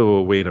to go,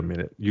 whoa, wait a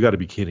minute, you got to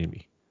be kidding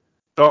me.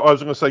 Oh, I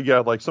was going to say, yeah,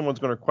 like someone's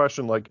going to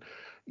question, like,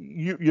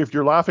 if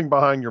you're laughing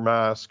behind your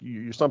mask,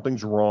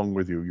 something's wrong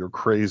with you. You're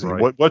crazy.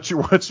 Right. What's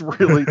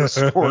really the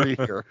story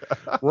here?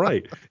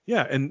 Right.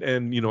 Yeah. And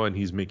and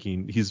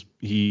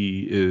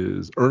he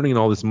is earning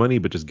all this money,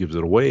 but just gives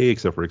it away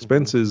except for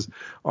expenses.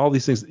 All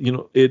these things.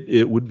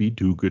 It would be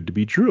too good to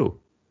be true.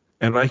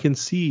 And I can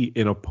see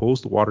in a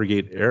post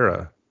Watergate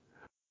era,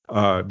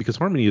 because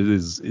Harmony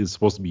is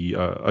supposed to be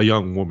a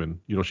young woman.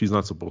 She's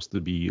not supposed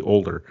to be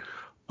older.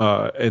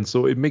 And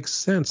so it makes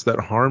sense that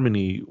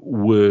Harmony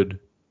would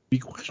be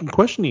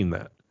questioning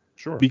that,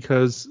 Sure.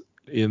 because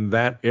in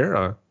that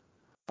era,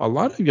 a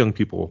lot of young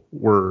people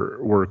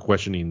were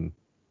questioning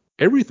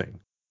everything,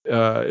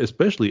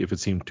 especially if it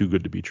seemed too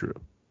good to be true.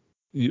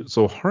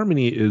 So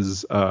Harmony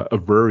is a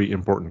very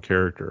important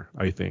character,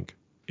 I think,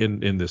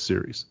 in this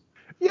series.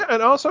 Yeah,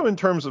 and also in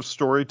terms of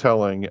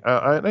storytelling,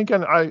 and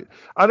again, I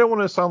don't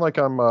want to sound like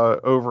I'm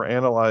over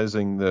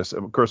analyzing this.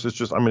 Of course, it's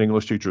just I'm an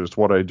English teacher; it's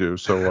what I do.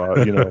 So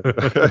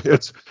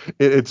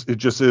it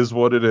just is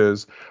what it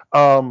is.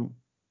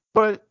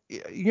 But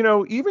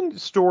even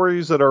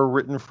stories that are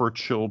written for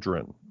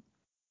children,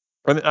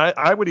 and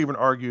I would even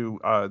argue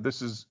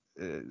this is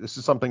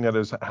something that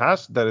is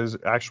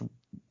actually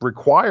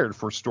required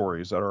for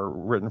stories that are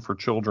written for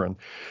children.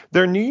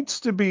 There needs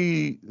to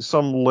be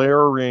some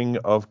layering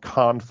of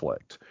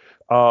conflict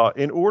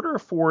in order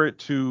for it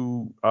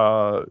to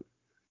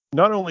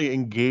not only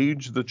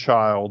engage the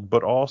child,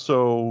 but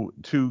also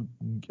to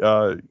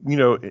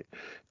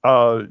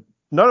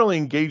not only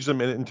engage them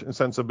in a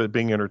sense of it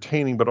being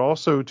entertaining, but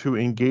also to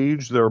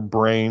engage their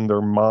brain,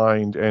 their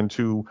mind, and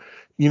to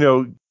you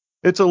know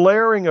it's a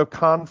layering of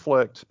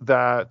conflict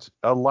that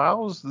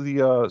allows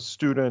the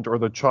student or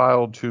the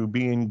child to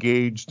be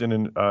engaged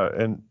in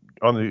on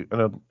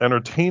an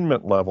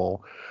entertainment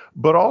level,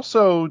 but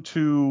also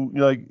to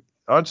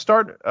I'd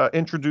start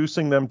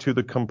introducing them to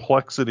the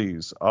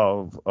complexities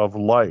of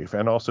life,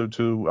 and also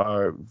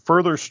to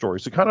further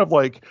stories, to kind of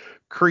like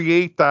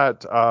create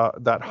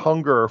that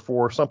hunger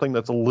for something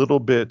that's a little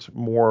bit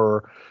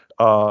more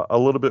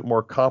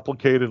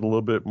complicated, a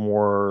little bit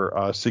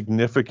more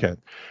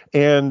significant.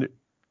 And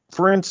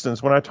for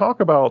instance, when I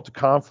talk about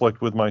conflict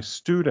with my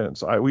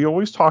students, we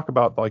always talk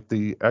about like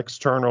the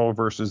external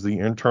versus the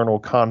internal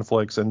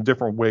conflicts and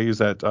different ways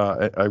that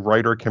a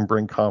writer can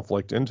bring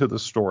conflict into the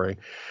story.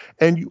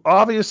 And you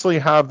obviously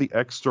have the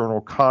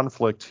external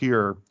conflict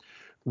here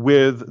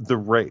with the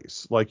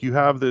race. Like you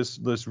have this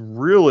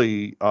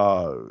really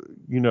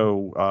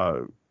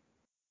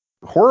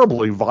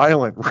horribly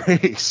violent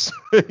race.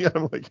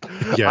 I'm like,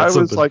 Yeah, I it's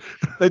was something. like,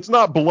 it's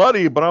not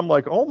bloody, but I'm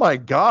like, oh my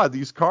God,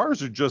 these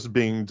cars are just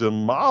being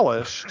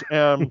demolished.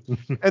 And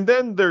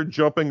then they're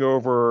jumping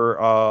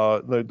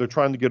over, they're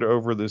trying to get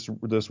over this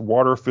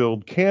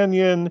water-filled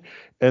canyon,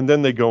 and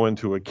then they go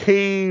into a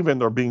cave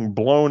and they're being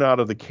blown out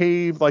of the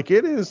cave. Like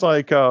it is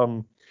like,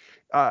 there's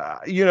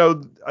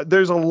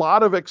a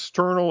lot of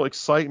external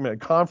excitement,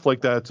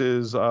 conflict that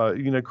is,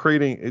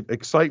 creating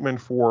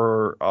excitement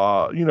for,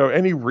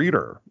 any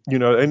reader,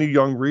 any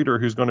young reader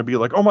who's going to be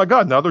like, oh my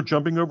God, now they're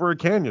jumping over a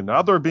canyon.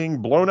 Now they're being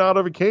blown out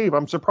of a cave.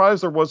 I'm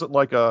surprised there wasn't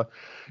like an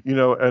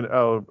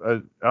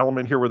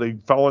element here where they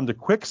fell into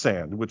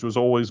quicksand, which was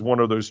always one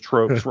of those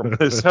tropes from the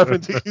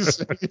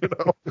 70s.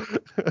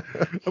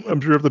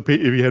 I'm sure if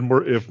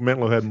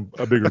Mantlo had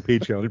a bigger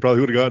page count, he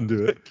probably would have gotten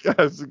to it.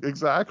 Yes,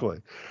 exactly.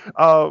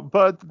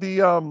 But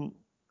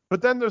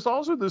then there's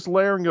also this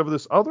layering of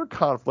this other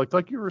conflict,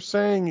 like you were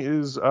saying,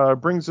 is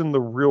brings in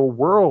the real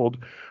world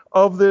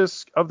of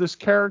this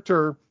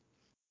character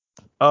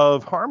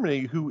of Harmony,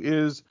 who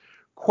is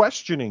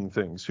questioning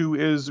things, who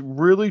is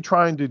really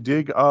trying to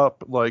dig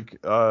up like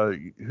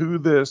who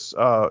this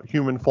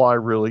human fly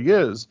really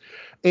is.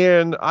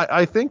 And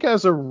I think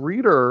as a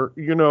reader,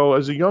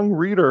 as a young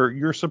reader,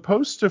 you're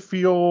supposed to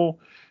feel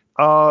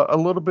a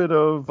little bit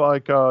of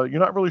like you're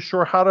not really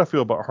sure how to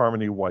feel about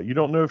Harmony White. You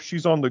don't know if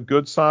she's on the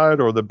good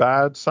side or the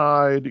bad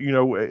side.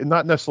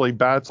 Not necessarily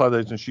bad side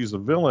as in she's a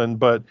villain,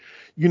 but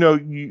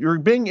you're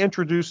being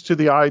introduced to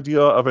the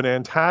idea of an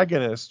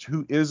antagonist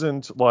who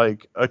isn't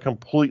like a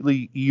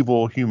completely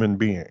evil human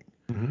being.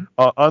 Mm-hmm.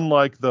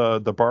 Unlike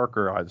the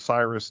Barker,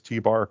 Cyrus T.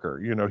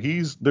 Barker,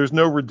 there's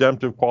no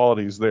redemptive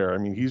qualities there. I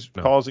mean, he's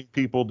causing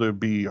people to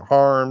be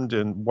harmed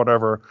and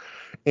whatever.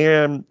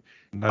 And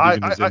not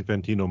even his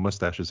Infantino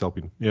mustache is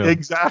helping. Yeah,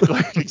 exactly.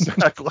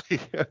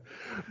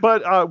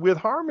 But with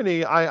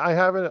Harmony,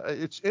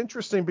 it's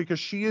interesting because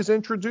she is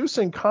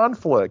introducing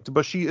conflict,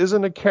 but she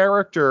isn't a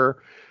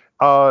character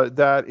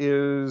that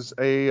is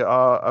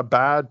a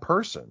bad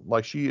person.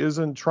 Like she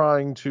isn't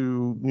trying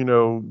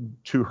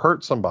to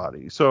hurt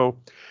somebody. So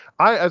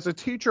as a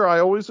teacher, I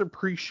always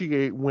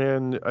appreciate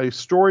when a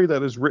story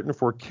that is written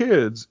for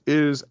kids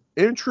is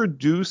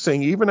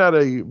introducing, even at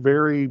a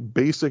very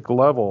basic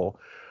level,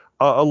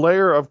 a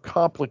layer of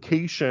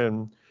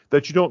complication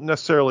that you don't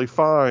necessarily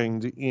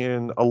find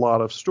in a lot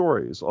of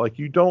stories. Like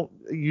you don't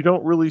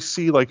really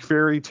see like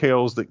fairy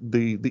tales that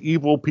the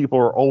evil people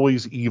are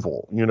always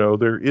evil.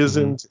 There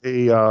isn't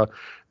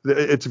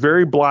It's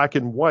very black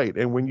and white.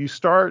 And when you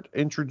start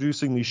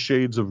introducing these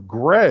shades of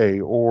gray,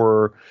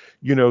 or,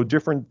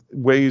 different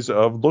ways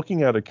of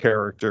looking at a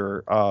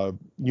character,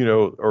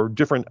 or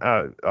different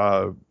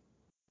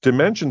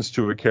dimensions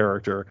to a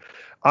character,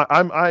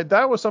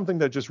 that was something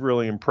that just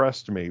really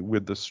impressed me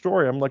with the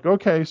story. I'm like,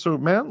 okay, so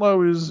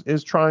Mantlo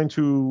is trying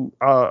to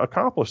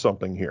accomplish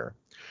something here.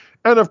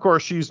 And of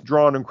course, she's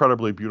drawn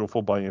incredibly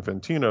beautiful by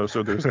Infantino,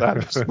 so there's that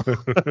as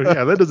well.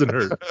 Yeah, that doesn't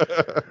hurt.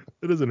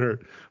 It doesn't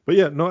hurt. But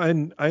yeah, no,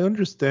 and I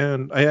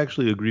understand. I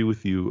actually agree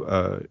with you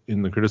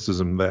in the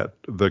criticism that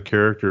the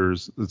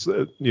characters,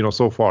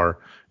 so far,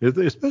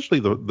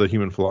 especially the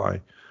human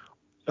fly,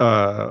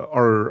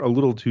 are a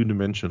little too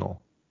dimensional.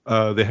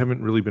 They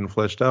haven't really been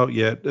fleshed out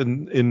yet.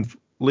 And in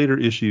later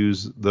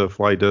issues, the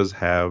fly does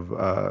have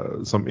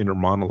some inner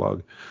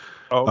monologue.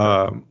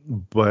 Okay.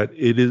 But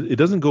it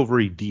doesn't go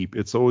very deep.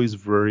 It's always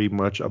very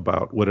much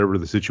about whatever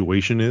the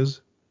situation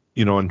is,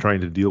 and trying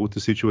to deal with the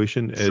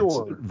situation.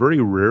 Sure. It's very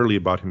rarely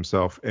about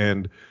himself.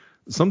 And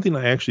something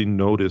I actually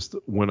noticed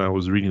when I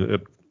was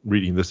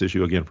reading this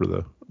issue again for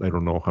I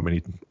don't know how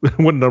many,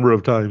 what number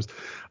of times,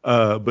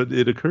 but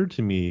it occurred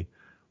to me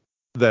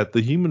that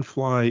the human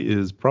fly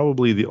is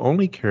probably the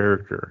only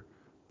character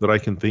that I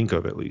can think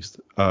of, at least,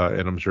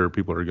 and I'm sure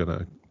people are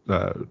gonna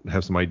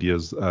have some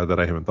ideas that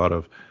I haven't thought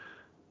of.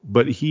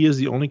 But he is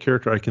the only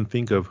character I can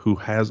think of who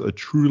has a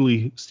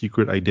truly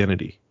secret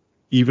identity,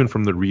 even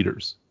from the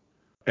readers.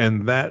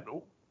 And that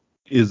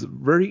is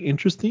very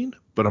interesting,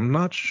 but I'm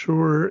not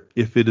sure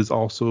if it is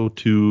also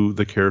to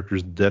the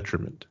character's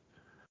detriment.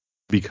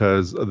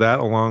 Because that,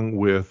 along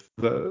with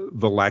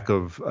the lack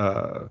of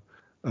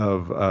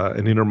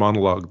an inner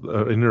monologue,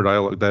 inner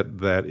dialogue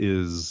that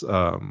is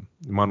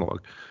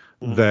monologue,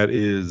 that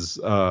is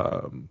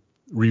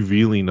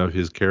revealing of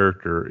his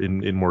character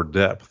in more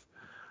depth,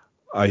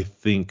 I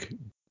think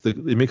it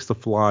makes the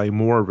fly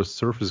more of a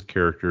surface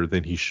character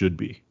than he should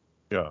be.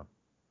 Yeah.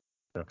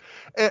 Yeah.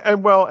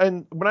 And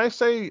when I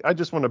say, I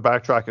just want to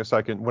backtrack a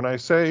second. When I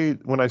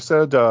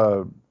said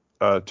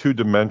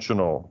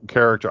two-dimensional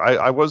character,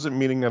 I wasn't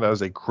meaning it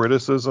as a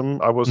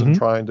criticism. I wasn't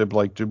trying to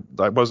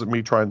that wasn't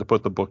me trying to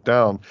put the book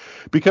down,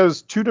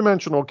 because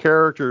two-dimensional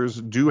characters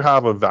do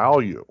have a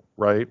value,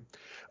 right?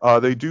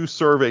 They do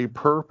serve a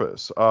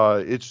purpose.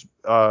 It's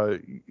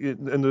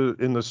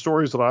in the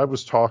stories that I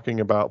was talking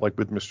about, like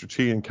with Mr.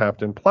 T and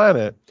Captain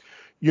Planet,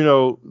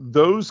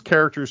 those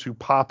characters who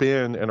pop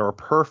in and are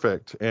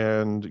perfect,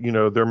 and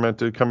they're meant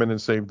to come in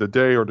and save the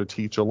day or to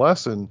teach a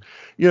lesson.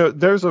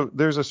 There's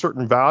a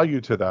certain value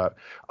to that.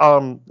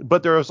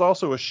 But there is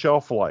also a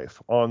shelf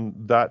life on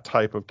that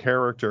type of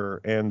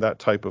character and that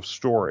type of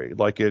story.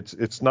 Like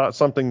it's not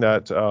something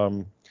that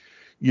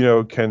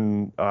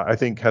can I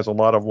think has a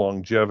lot of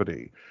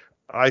longevity.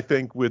 I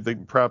think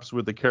perhaps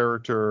with the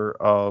character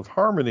of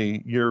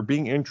Harmony, you're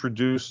being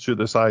introduced to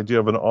this idea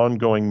of an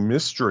ongoing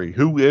mystery.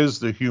 Who is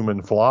the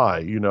human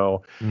fly?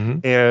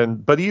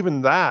 But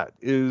even that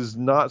is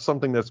not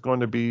something that's going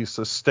to be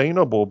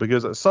sustainable,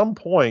 because at some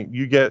point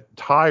you get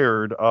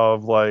tired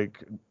of,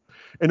 like,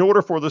 in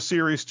order for the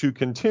series to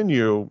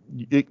continue,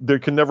 there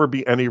can never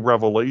be any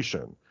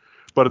revelation.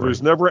 But if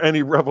there's never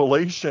any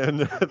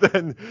revelation,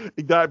 then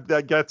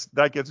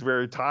that gets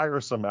very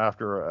tiresome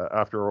after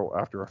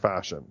a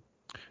fashion.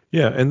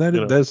 Yeah, and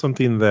that's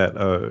something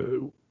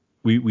that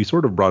we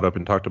sort of brought up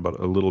and talked about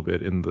a little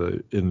bit in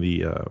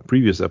the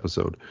previous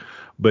episode.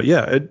 But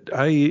yeah,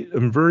 I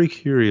am very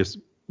curious,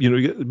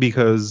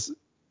 because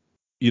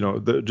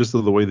just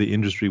the way the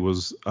industry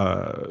was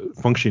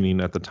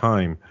functioning at the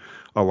time,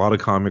 a lot of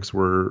comics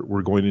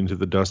were going into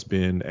the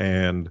dustbin,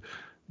 and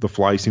The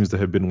Fly seems to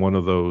have been one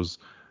of those.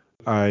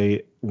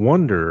 I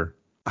wonder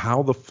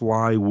how The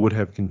Fly would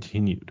have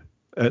continued.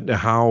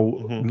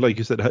 How, like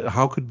you said,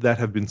 how could that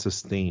have been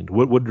sustained?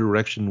 What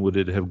direction would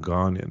it have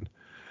gone in?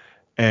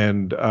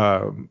 And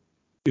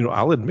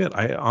I'll admit,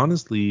 I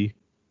honestly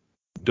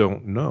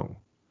don't know.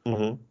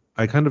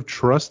 I kind of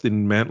trust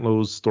in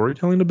Mantlo's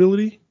storytelling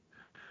ability,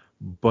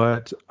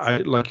 but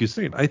like you're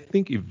saying, I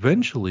think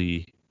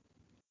eventually,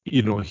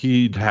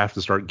 he'd have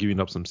to start giving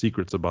up some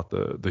secrets about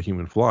the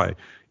human fly.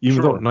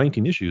 Even though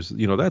 19 issues,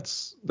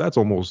 that's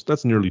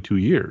nearly 2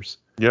 years.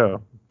 Yeah.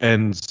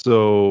 And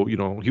so,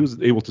 he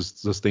was able to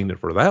sustain it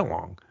for that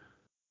long.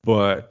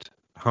 But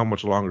how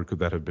much longer could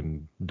that have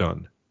been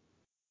done?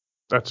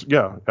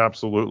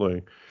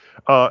 Absolutely.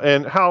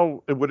 And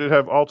how would it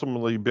have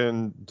ultimately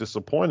been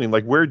disappointing?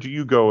 Like, where do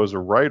you go as a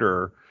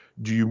writer?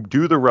 Do you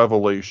do the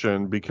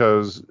revelation?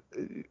 Because,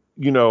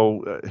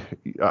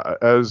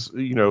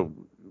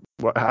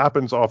 what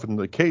happens often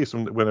the case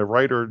when a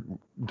writer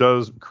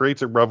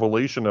creates a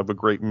revelation of a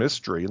great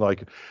mystery,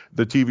 like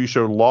the TV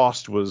show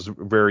Lost was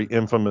very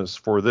infamous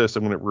for this,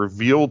 and when it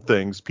revealed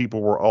things, people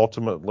were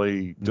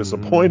ultimately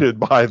disappointed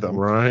by them.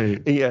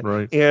 Right.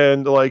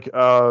 And like,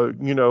 how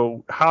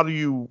do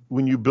you,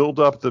 when you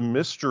build up the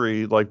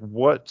mystery, like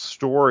what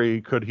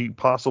story could he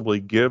possibly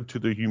give to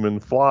the human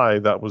fly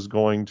that was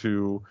going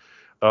to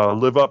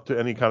live up to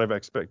any kind of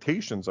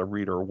expectations a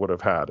reader would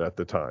have had at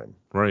the time?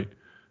 Right.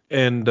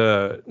 And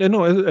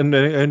no, and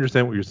I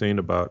understand what you're saying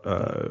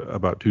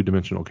about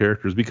two-dimensional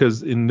characters,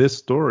 because in this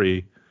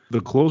story, the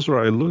closer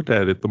I looked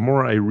at it, the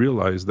more I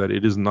realized that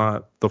it is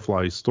not the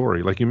Fly's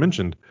story. Like you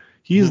mentioned,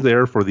 he's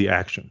there for the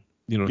action.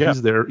 Yeah.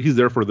 He's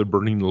there for the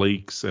burning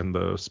lakes and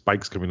the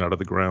spikes coming out of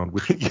the ground,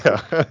 which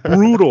Yeah.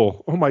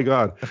 brutal. Oh my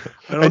God.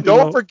 And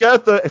don't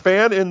forget the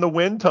fan in the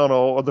wind tunnel,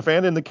 or the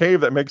fan in the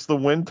cave that makes the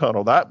wind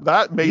tunnel.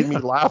 That made me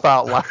laugh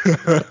out loud.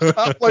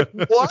 I'm like,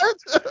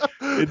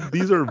 what?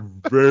 These are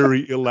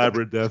very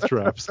elaborate death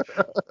traps.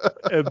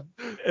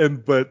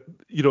 But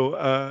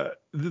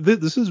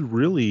this is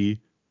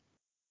really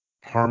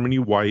Harmony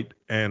White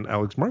and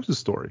Alex Marx's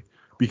story,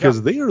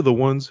 because they are the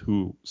ones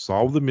who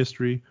solve the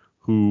mystery,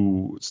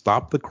 who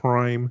stop the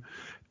crime,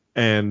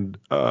 and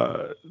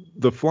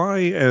the Fly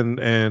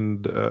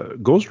and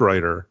Ghost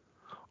Rider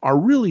are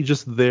really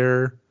just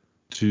there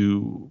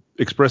to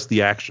express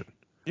the action.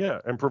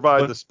 Yeah, and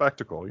provide the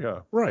spectacle.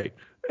 Yeah. Right.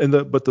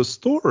 But the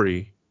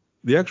story,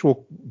 the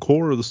actual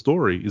core of the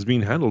story, is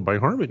being handled by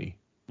Harmony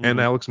and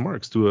Alex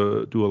Marx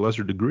to a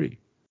lesser degree.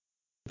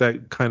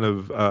 That kind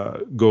of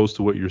goes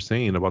to what you're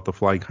saying about the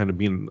Fly kind of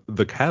being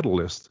the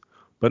catalyst,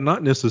 but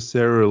not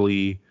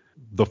necessarily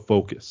the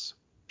focus.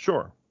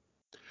 Sure.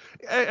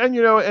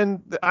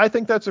 And I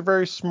think that's a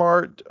very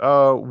smart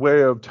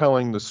way of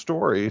telling the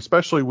story,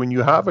 especially when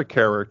you have a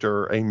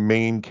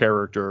main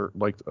character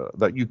like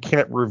that you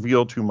can't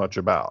reveal too much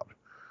about,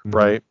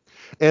 right?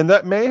 And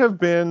that may have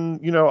been,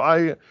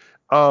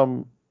 I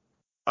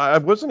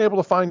wasn't able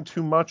to find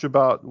too much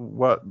about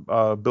what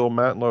Bill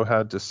Mantlo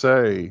had to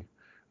say.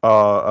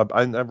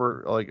 I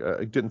never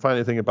I didn't find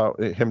anything about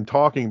him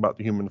talking about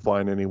the Human Fly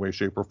in any way,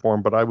 shape, or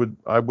form. But I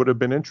would have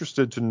been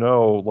interested to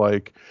know,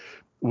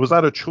 was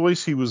that a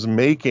choice he was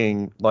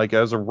making,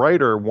 as a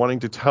writer, wanting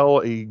to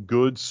tell a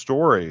good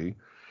story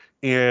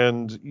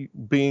and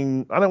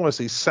being, I don't want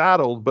to say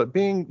saddled, but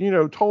being,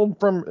 told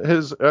from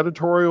his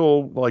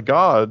editorial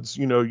gods,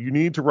 you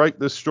need to write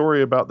this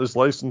story about this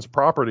licensed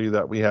property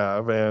that we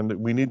have, and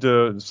we need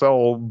to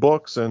sell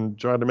books and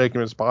try to make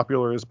them as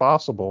popular as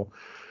possible.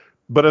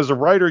 But as a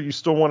writer, you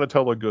still want to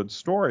tell a good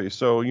story.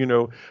 So,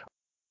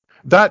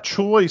 that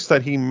choice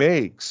that he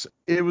makes,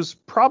 it was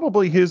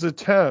probably his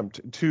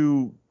attempt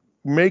to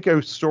make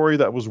a story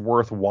that was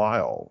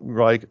worthwhile.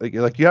 Like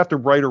you have to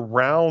write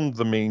around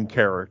the main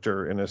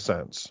character in a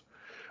sense,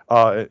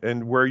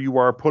 and where you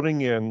are putting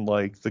in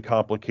the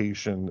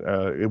complication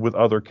with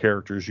other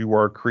characters, you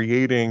are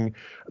creating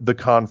the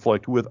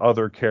conflict with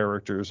other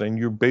characters, and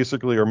you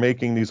basically are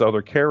making these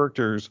other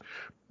characters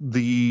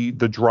the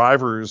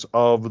drivers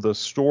of the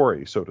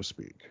story, so to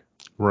speak.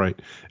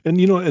 Right. And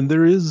and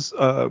there is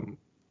I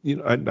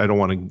don't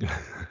want to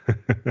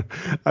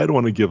I don't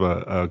want to give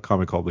a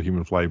comic called The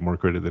Human Fly more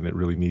credit than it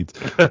really needs.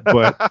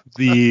 But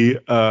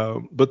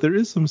but there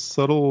is some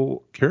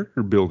subtle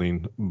character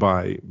building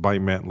by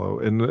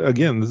Mantlo. And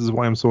again, this is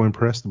why I'm so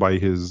impressed by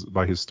his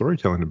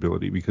storytelling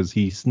ability, because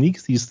he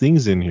sneaks these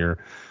things in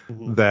here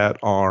that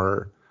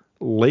are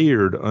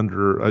layered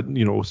under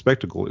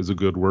spectacle is a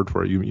good word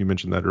for it. You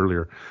mentioned that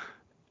earlier.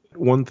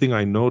 One thing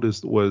I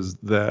noticed was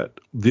that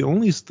the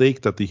only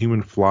stake that the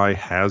Human Fly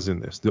has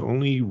in this, the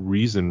only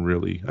reason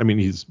really, I mean,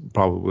 he's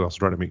probably also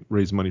trying to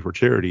raise money for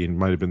charity and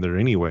might have been there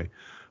anyway,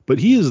 but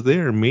he is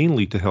there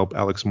mainly to help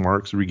Alex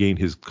Marx regain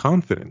his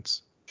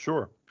confidence.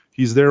 Sure.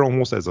 He's there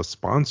almost as a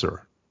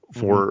sponsor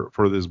for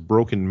this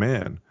broken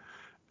man.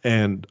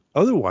 And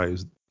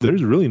otherwise,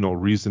 there's really no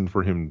reason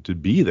for him to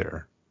be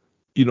there.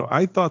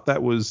 I thought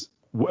it was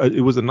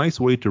a nice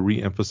way to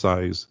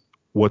reemphasize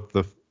what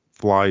the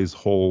Fly's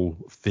whole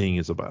thing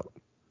is about.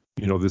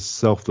 This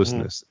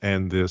selflessness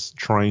and this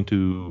trying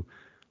to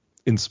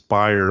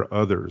inspire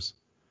others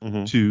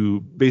to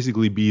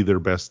basically be their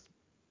best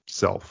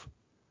self.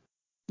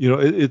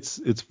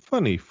 It's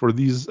funny for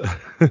these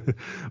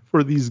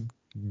for these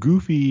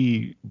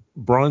goofy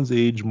Bronze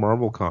Age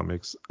Marvel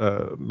comics.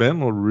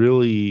 Mantlo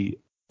really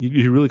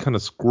kind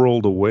of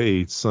squirreled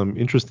away some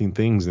interesting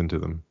things into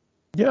them.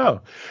 Yeah,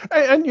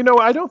 and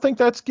I don't think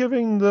that's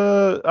giving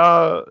the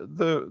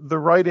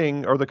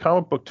writing or the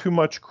comic book too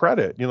much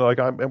credit.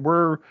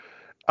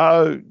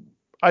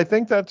 I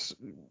think that's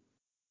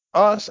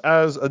us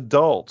as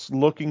adults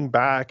looking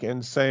back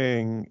and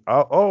saying,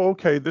 oh,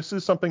 okay, this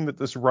is something that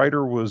this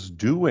writer was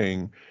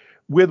doing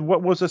with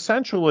what was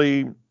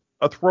essentially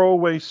a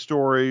throwaway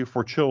story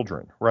for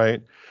children,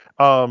 right?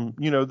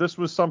 This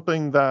was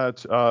something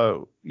that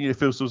if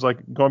this was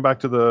going back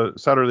to the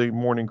Saturday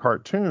morning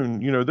cartoon,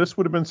 this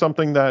would have been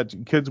something that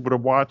kids would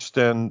have watched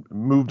and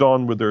moved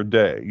on with their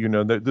day.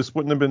 This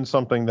wouldn't have been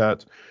something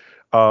that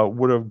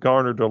would have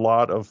garnered a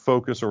lot of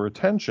focus or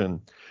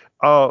attention.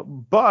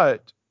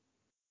 But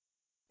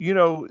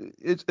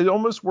it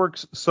almost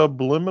works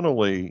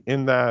subliminally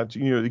in that,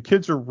 the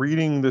kids are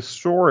reading this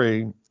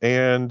story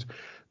and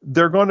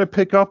they're going to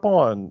pick up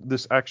on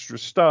this extra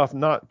stuff,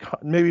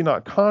 maybe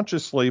not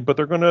consciously, but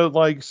they're going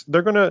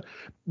to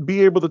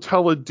be able to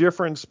tell a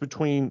difference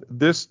between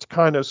this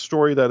kind of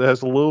story that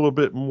has a little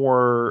bit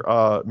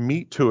more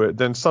meat to it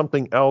than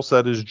something else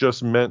that is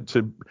just meant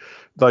to,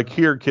 like,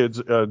 here, kids,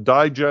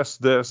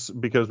 digest this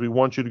because we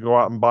want you to go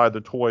out and buy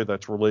the toy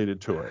that's related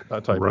to it,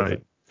 that type of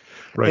thing.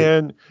 Right.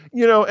 And,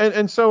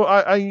 so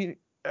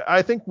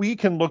I think we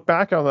can look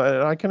back on that,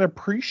 and I can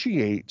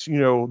appreciate,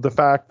 the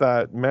fact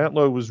that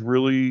Mantlo was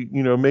really,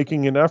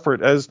 making an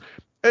effort as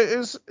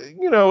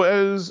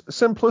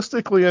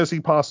simplistically as he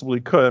possibly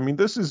could. I mean,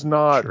 this is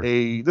not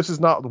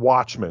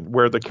Watchmen,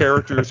 where the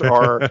characters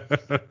are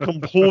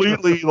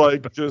completely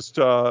like just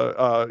very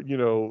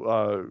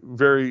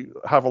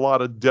have a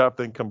lot of depth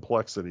and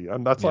complexity.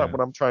 And that's not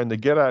what I'm trying to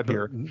get at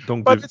here.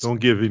 Don't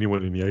give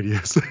anyone any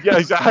ideas. Yeah,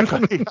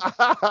 exactly.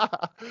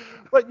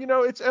 But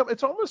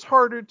it's almost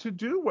harder to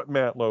do what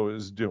Mantlo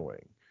is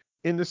doing,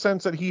 in the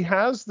sense that he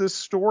has this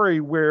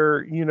story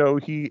where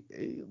he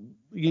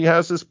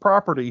has this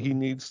property he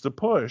needs to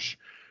push.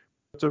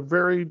 It's a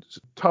very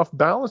tough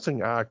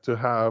balancing act to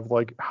have.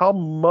 Like, how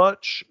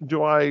much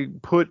do I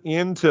put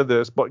into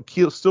this, but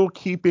still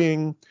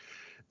keeping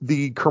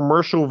the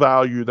commercial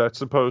value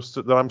that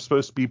I'm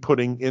supposed to be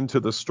putting into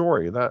the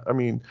story?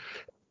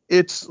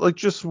 It's like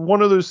just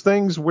one of those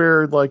things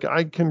where, like,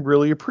 I can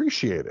really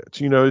appreciate it.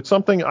 It's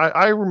something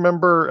I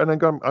remember, and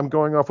I'm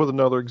going off with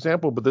another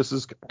example, but this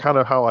is kind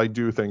of how I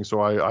do things, so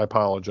I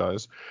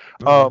apologize.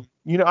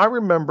 I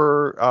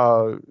remember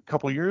a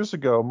couple of years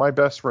ago, my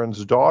best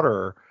friend's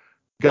daughter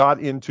got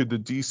into the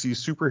DC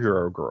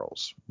superhero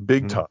girls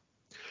big time.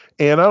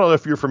 And I don't know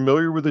if you're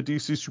familiar with the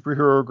DC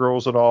superhero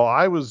girls at all.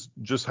 I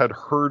had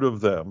heard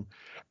of them.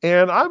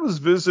 And I was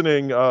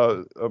visiting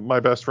my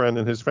best friend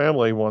and his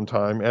family one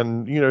time,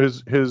 and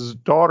his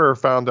daughter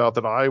found out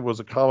that I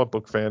was a comic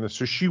book fan, and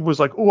so she was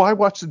like, "Oh, I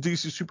watched the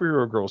DC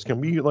superhero girls. Can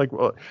we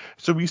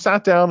So we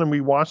sat down and we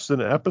watched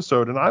an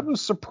episode, and I was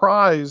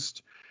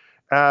surprised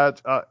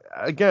at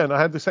again,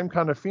 I had the same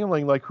kind of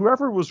feeling, like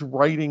whoever was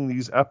writing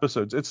these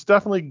episodes, it's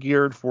definitely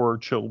geared for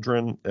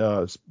children,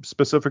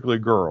 specifically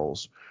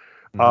girls.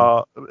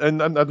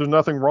 And there's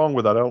nothing wrong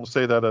with that. I don't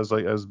say that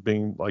as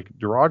being like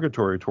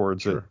derogatory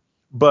towards it.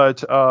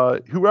 But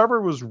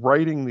whoever was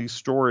writing these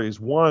stories,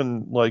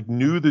 one, like,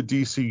 knew the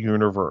DC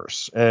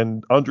universe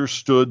and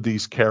understood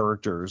these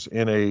characters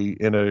in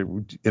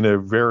a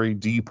very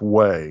deep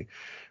way,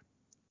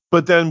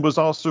 but then was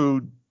also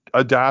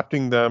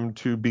adapting them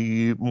to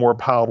be more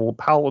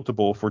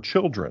palatable for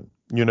children.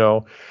 When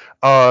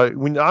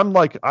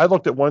I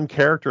looked at one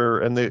character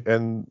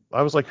and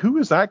I was like, who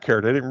is that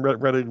character? I didn't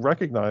really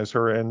recognize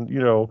her. And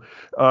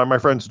my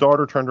friend's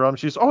daughter turned around and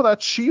she's, oh,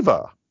 that's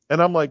Shiva.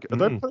 And I'm like, are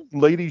they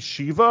putting Lady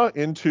Shiva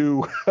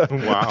into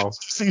wow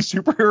see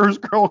superheroes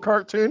girl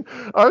cartoon?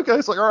 Okay,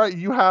 it's like, all right,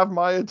 you have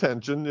my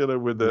attention,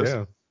 with this.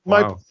 Yeah.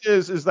 My point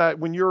is that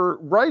when you're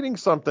writing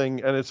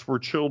something and it's for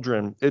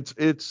children,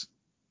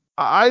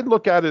 I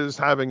look at it as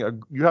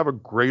you have a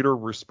greater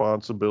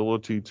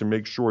responsibility to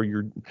make sure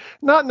you're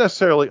not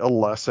necessarily a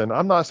lesson.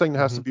 I'm not saying it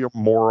has to be a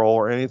moral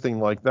or anything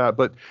like that,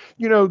 but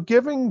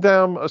giving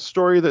them a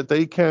story that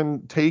they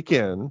can take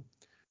in.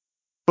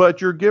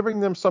 But you're giving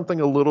them something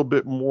a little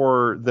bit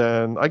more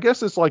than, I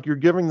guess it's like you're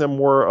giving them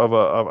more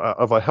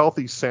of a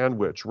healthy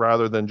sandwich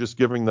rather than just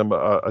giving them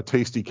a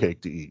tasty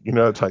cake to eat,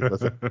 type of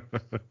thing.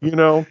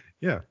 Yeah.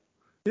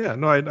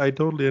 No, I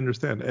totally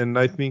understand. And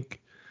I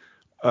think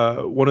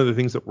one of the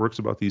things that works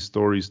about these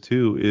stories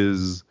too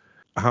is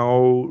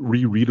how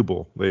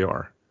rereadable they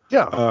are.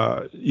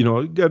 Yeah.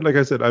 Like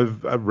I said,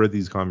 I've read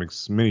these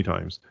comics many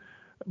times,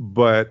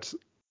 but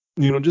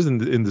just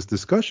in this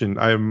discussion,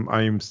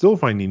 I'm still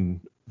finding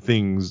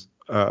things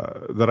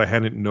that I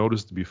hadn't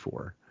noticed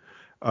before,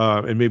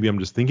 and maybe I'm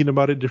just thinking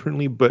about it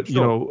differently. But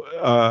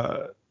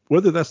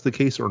whether that's the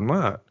case or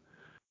not,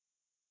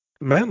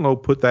 Mantlo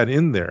put that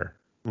in there.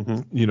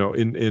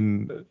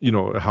 In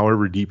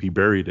however deep he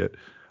buried it.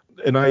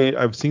 And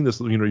I've seen this.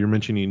 You're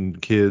mentioning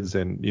kids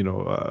and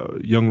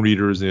young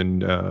readers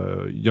and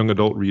young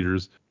adult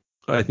readers.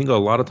 I think a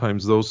lot of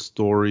times those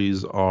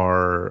stories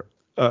are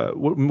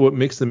what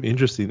makes them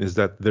interesting is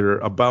that they're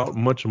about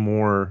much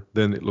more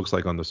than it looks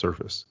like on the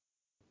surface.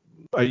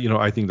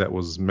 I think that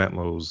was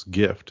Mantlo's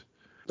gift.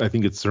 I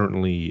think it's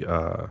certainly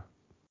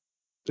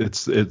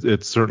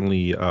it's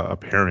certainly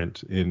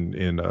apparent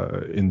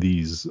in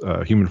these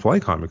Human Fly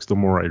comics. The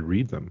more I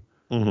read them.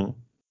 Well,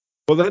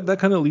 that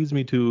kind of leads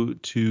me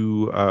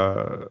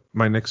to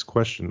my next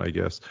question, I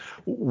guess.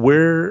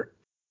 Where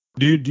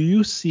do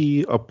you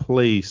see a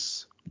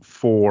place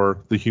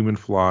for the Human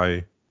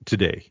Fly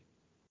today?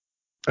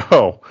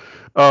 I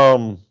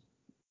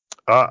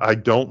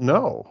don't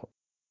know.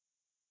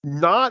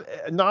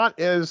 Not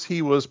as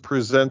he was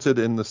presented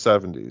in the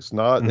 70s.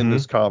 Not in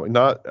this comic.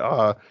 Not.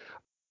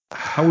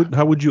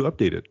 How would you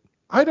update it?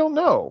 I don't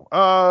know.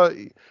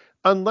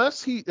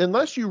 Unless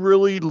you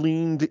really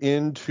leaned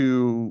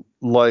into,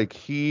 like,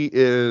 he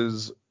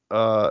is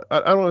I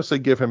don't want to say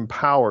give him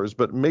powers,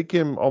 but make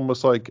him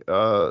almost like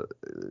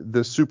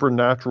this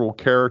supernatural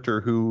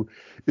character who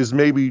is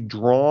maybe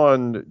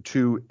drawn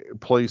to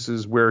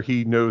places where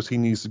he knows he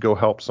needs to go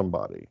help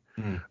somebody.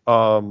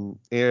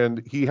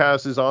 And he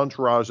has his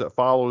entourage that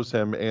follows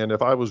him. And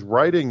if I was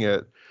writing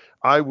it,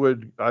 I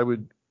would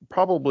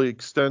probably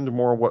extend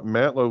more what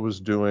Mantlo was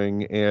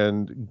doing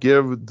and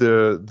give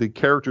the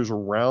characters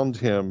around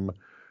him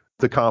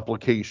the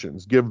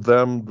complications, give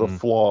them the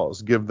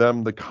flaws, give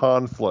them the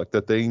conflict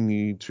that they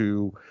need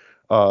to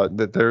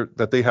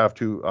that they have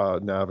to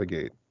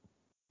navigate.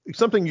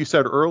 Something you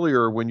said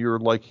earlier when you're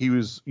like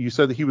you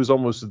said that he was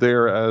almost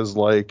there as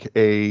like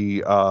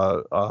a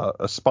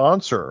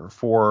sponsor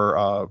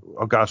for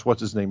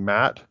what's his name,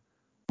 Alex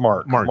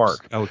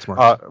Marks.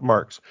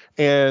 Marks,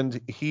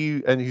 and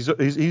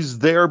he's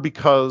there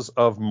because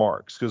of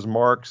Marks, because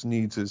Marks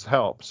needs his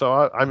help. So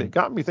I mean, it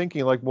got me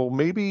thinking like, well,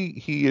 maybe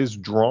he is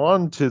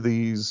drawn to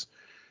these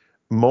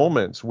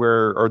moments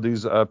or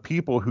these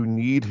people who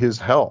need his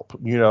help,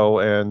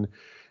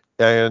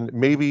 and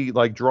maybe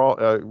like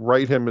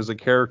write him as a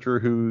character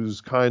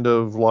who's kind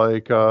of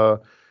like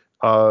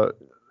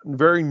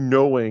very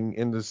knowing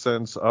in the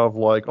sense of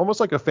like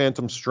almost like a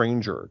phantom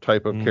stranger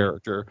type of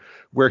character,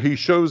 where he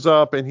shows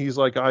up and he's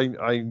like,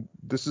 I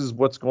this is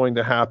what's going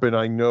to happen.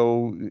 I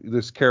know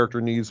this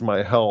character needs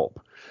my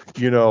help,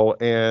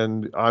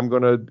 and I'm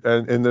gonna,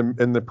 and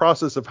in the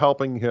process of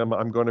helping him,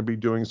 I'm going to be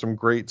doing some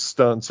great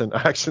stunts and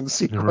action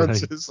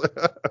sequences.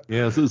 Right.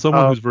 Yeah, so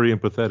someone who's very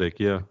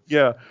empathetic.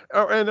 Yeah,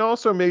 and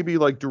also maybe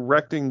like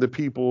directing the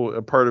people,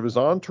 a part of his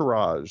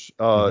entourage,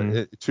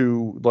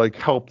 to like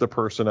help the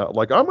person out.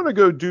 Like, I'm going to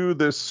go do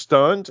this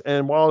stunt,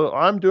 and while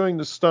I'm doing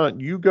the stunt,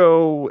 you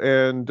go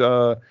and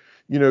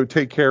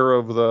take care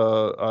of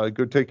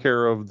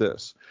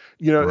this.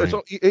 Right.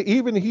 He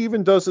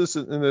even does this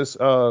in this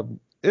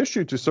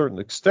issue to a certain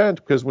extent,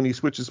 because when he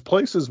switches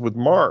places with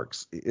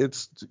Marks,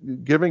 it's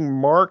giving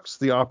Marks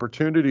the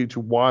opportunity to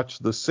watch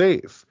the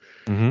safe.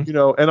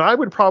 And I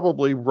would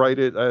probably write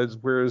it as,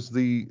 whereas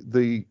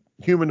the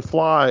human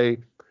fly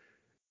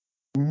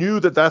knew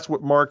that that's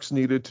what Marks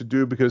needed to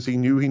do, because he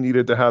knew he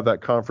needed to have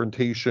that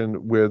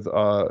confrontation with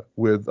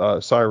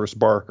Cyrus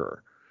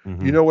Barker.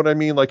 You know what I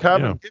mean? Like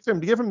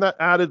give him that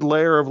added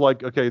layer of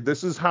like, okay,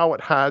 this is how it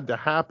had to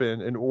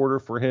happen in order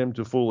for him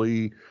to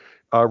fully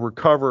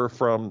recover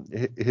from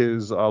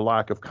his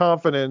lack of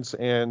confidence,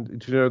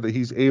 and to know that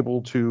he's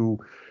able to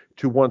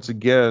once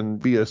again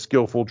be a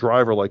skillful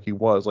driver like he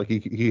was. Like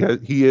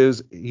he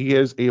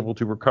is able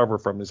to recover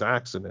from his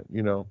accident,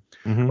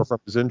 or from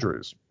his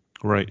injuries.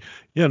 Right.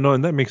 Yeah, no,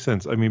 and that makes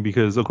sense. I mean,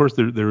 because of course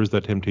there is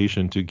that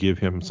temptation to give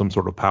him some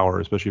sort of power,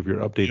 especially if you're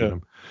updating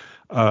him.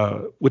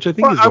 Which I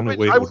think is the only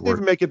way it would wouldn't work.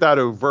 even make it that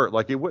overt.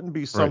 Like, it wouldn't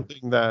be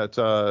something that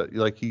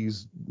like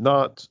he's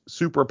not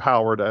super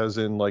powered, as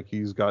in like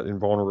he's got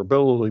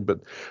invulnerability, but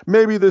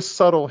maybe this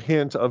subtle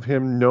hint of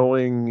him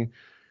knowing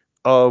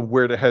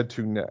where to head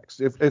to next.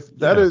 If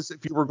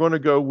you were going to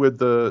go with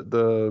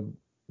the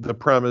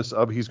premise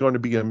of he's going to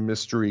be a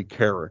mystery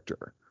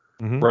character,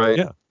 right?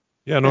 Yeah.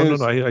 Yeah. No.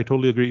 I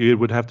totally agree. It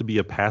would have to be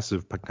a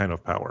passive kind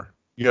of power.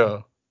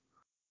 Yeah.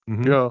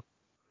 Mm-hmm. Yeah.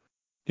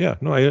 Yeah.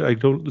 No, I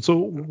don't. So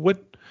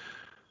what?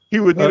 He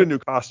would need a new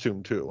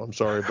costume too. I'm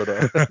sorry, but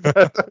that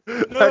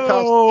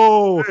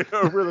costume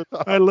over the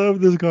top. I love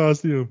this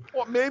costume.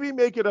 Well, maybe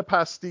make it a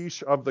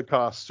pastiche of the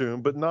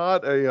costume, but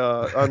not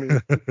a. I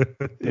mean,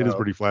 it is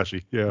pretty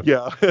flashy. Yeah.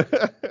 Yeah.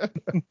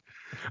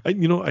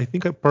 I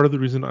think part of the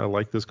reason I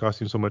like this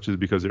costume so much is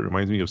because it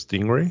reminds me of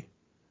Stingray.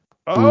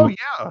 Oh,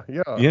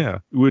 yeah. Yeah,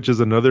 which is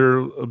another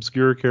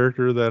obscure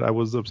character that I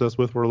was obsessed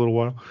with for a little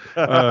while.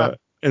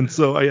 And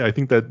so I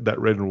think that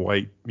red and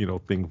white,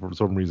 thing for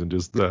some reason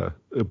just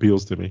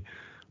appeals to me.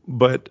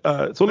 But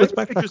so let's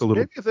backtrack a little.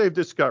 Maybe if they've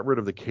just got rid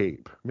of the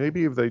cape.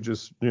 Maybe if they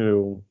just,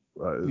 the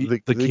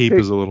cape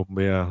is a little,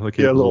 the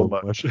cape is a little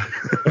much.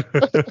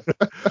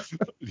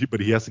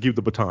 But he has to keep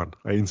the baton.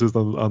 I insist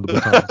on the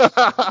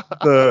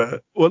baton.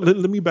 Well,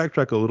 let me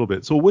backtrack a little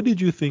bit. So what did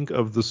you think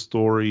of the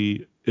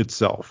story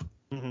itself?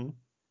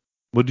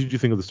 What did you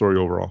think of the story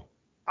overall?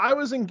 I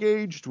was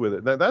engaged with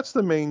it. That's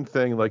the main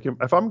thing. Like,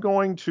 if I'm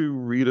going to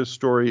read a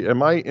story,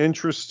 am I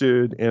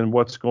interested in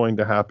what's going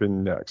to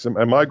happen next?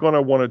 Am I going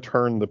to want to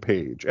turn the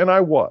page? And I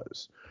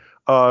was.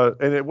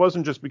 And it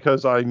wasn't just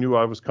because I knew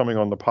I was coming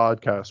on the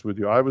podcast with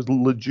you. I was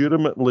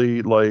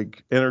legitimately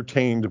like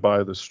entertained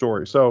by the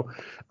story. So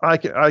I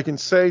can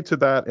say to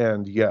that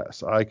end,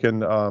 yes, I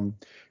can.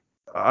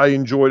 I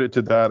enjoyed it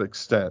to that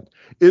extent.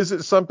 Is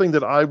it something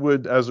that I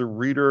would, as a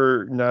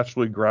reader,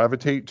 naturally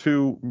gravitate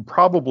to?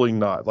 Probably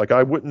not. Like,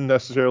 I wouldn't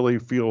necessarily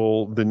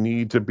feel the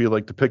need to be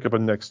like to pick up a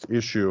next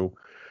issue,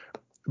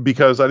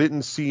 because I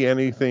didn't see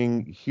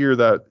anything here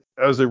that,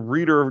 as a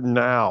reader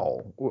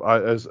now,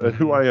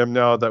 who I am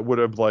now, that would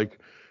have like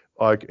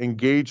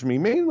engaged me,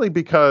 mainly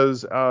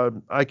because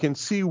I can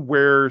see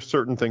where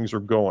certain things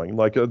are going.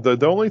 Like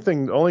the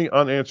only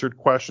unanswered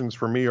questions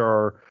for me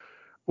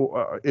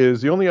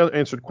is the only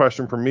unanswered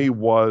question for me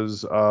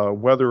was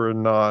whether or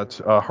not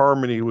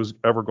Harmony was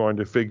ever going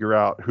to figure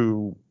out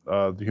who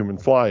the Human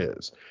Fly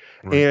is.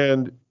 Right.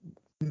 And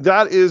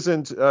that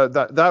isn't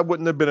that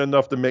wouldn't have been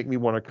enough to make me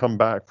want to come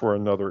back for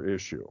another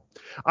issue.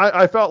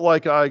 I felt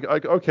like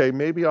okay,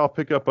 maybe I'll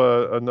pick up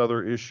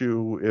another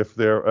issue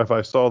if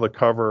I saw the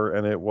cover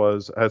and it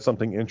had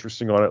something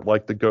interesting on it,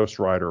 like the Ghost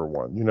Rider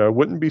one. It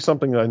wouldn't be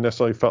something that I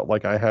necessarily felt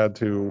like I had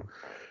to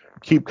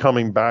keep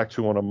coming back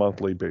to on a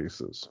monthly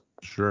basis.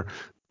 Sure.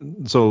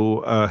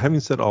 So, having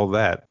said all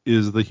that,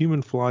 is the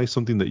Human Fly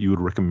something that you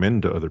would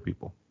recommend to other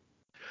people?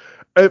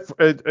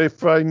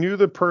 If I knew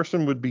the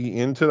person would be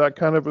into that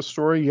kind of a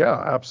story, yeah,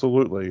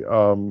 absolutely.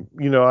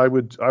 I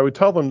would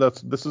tell them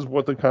this is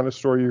what the kind of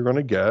story you're going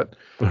to get.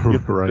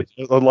 Right.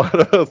 A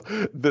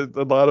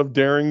lot of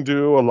daring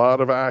do, a lot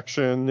of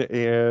action,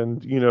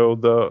 and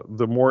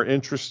the more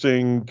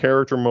interesting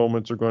character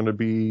moments are going to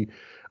be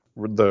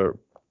the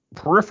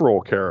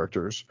peripheral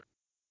characters.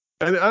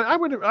 And I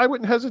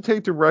wouldn't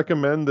hesitate to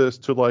recommend this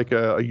to like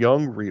a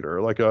young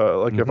reader, like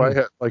if I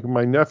had like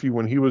my nephew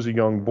when he was a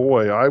young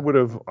boy, I would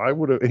have,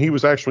 and he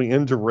was actually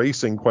into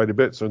racing quite a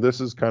bit. So this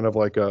is kind of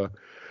like a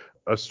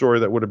story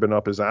that would have been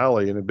up his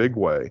alley in a big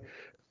way.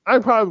 I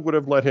probably would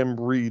have let him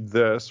read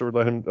this or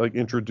let him like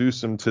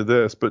introduce him to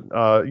this, but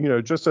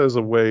just as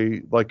a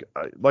way, like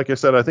I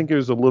said, I think it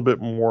was a little bit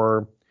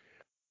more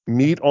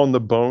meat on the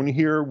bone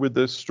here with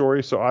this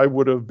story, so I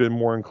would have been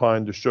more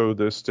inclined to show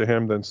this to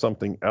him than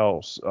something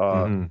else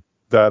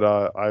that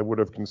I would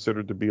have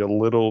considered to be a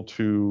little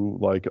too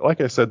like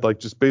I said, like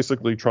just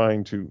basically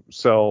trying to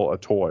sell a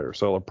toy or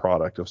sell a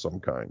product of some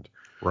kind.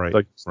 Right.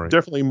 Like right.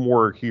 definitely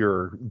more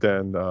here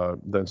than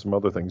some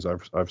other things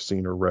I've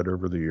seen or read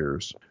over the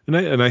years.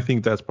 And I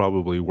think that's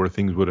probably where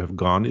things would have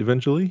gone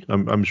eventually.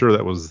 I'm sure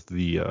that was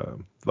the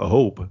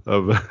hope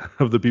of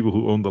of the people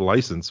who owned the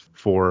license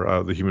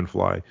for the Human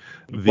Fly.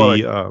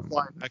 Like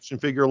action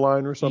figure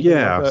line or something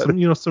like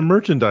that. some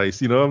merchandise,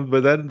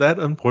 but that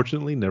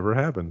unfortunately never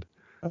happened.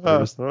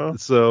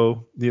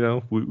 So we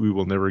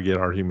will never get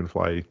our Human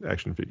Fly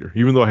action figure,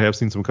 even though I have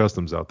seen some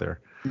customs out there.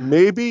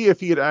 Maybe if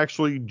he had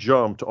actually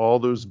jumped all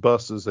those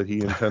buses that he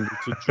intended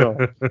to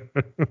jump.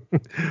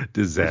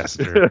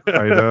 Disaster.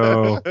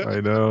 I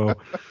know.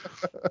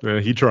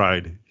 He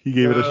tried. He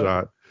gave it a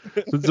shot.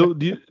 So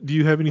do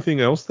you have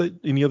anything else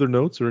any other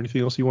notes or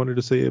anything else you wanted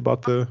to say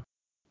about the?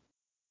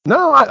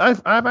 No,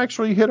 I've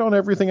actually hit on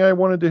everything I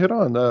wanted to hit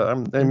on.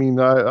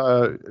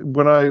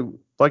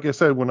 Like I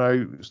said, when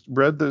I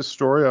read this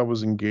story, I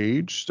was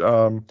engaged.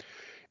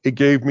 It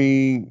gave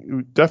me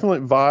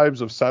definite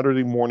vibes of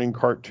Saturday morning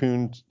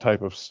cartoon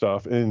type of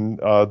stuff in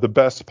the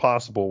best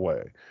possible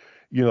way.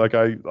 Like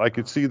I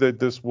could see that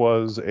this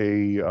was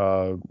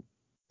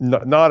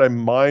not a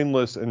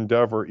mindless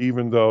endeavor,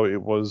 even though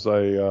it was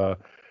a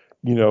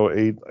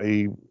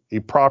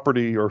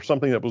property or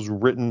something that was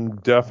written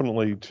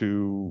definitely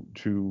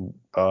to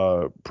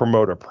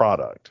promote a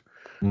product.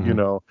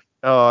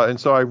 And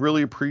so I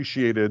really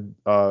appreciated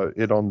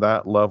it on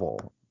that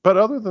level. But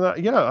other than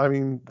that, yeah, I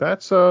mean,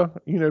 that's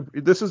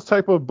this is the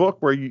type of book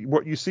where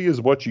what you see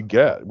is what you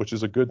get, which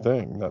is a good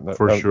thing.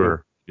 For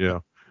sure. Yeah.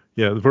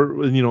 For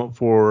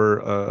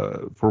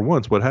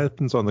once, what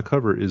happens on the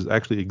cover is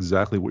actually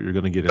exactly what you're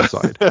going to get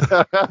inside.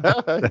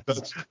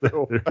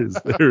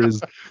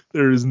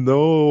 There is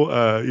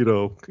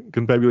no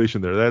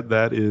confabulation there.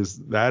 That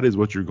is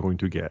what you're going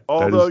to get.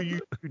 Although you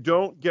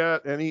don't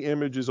get any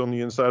images on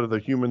the inside of the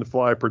Human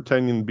Fly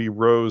pretending to be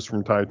Rose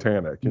from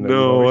Titanic.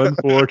 No,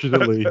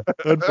 unfortunately,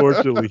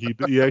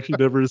 he actually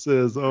never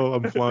says, "Oh,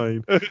 I'm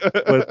flying."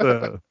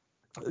 But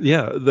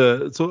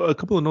so a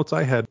couple of notes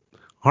I had.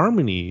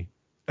 Harmony.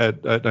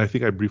 I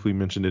think I briefly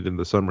mentioned it in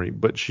the summary,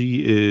 but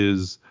she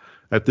is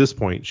at this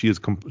point she has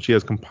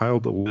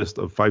compiled a list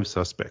of 5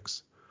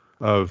 suspects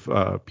of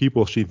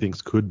people she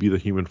thinks could be the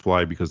Human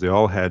Fly because they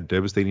all had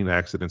devastating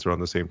accidents around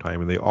the same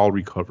time and they all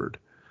recovered.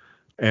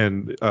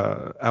 And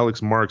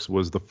Alex Marks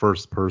was the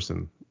first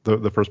person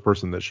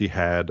that she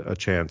had a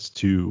chance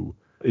to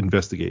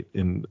investigate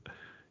in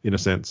a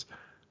sense.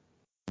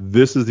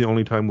 This is the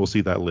only time we'll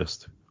see that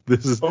list.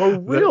 This is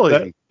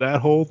really? That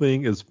whole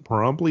thing is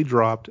promptly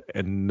dropped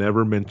and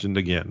never mentioned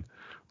again.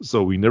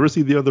 So we never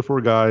see the other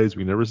 4 guys.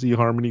 We never see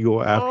Harmony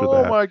go after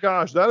that. Oh my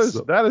gosh,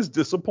 that is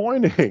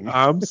disappointing.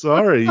 I'm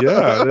sorry.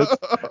 Yeah,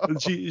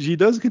 she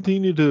does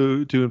continue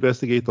to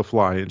investigate the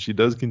Fly, and she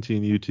does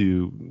continue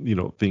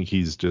to think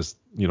he's just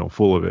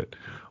full of it.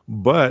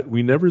 But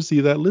we never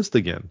see that list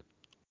again.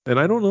 And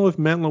I don't know if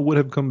Mantlo would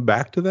have come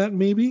back to that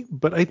maybe,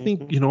 but I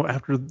think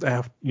after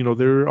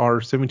there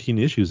are 17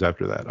 issues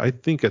after that. I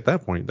think at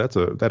that point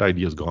that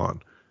idea is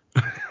gone.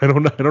 I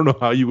don't know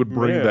how you would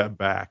bring that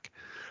back.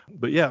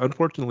 But yeah,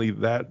 unfortunately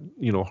that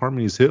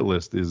Harmony's hit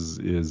list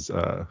is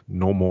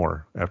no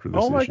more after this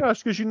issue. Oh my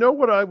gosh, because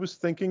what I was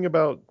thinking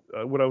about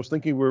where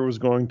it was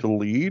going to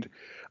lead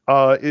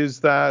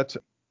is that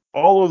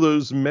all of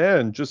those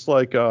men, just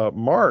like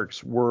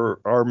Marks,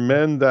 are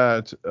men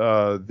that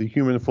the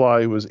Human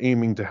Fly was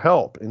aiming to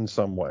help in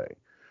some way.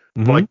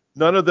 Mm-hmm. Like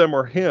none of them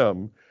are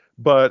him,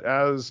 But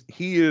as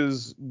he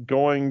is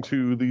going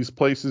to these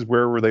places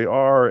wherever they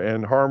are,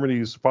 and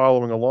Harmony's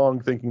following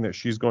along, thinking that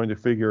she's going to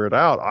figure it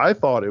out, I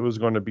thought it was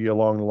going to be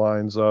along the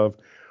lines of,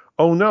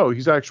 oh no,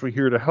 he's actually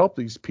here to help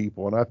these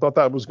people. And I thought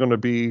that was going to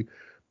be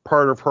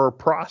part of her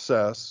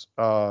process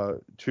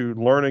to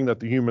learning that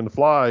the human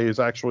fly is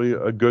actually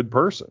a good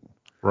person.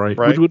 Right.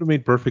 Right. Which would have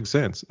made perfect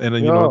sense. And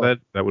then, Yeah.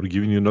 that would have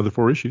given you another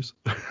 4 issues.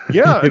 Yeah,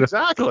 You know?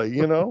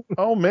 exactly.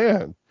 Oh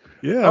man.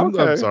 Yeah, I'm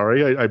Okay.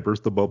 sorry. I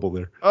burst the bubble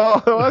there.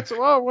 Oh,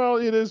 well,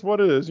 it is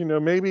what it is.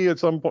 Maybe at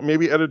some point,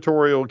 maybe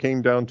editorial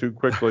came down too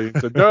quickly and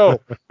said, no,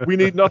 we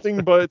need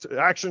nothing but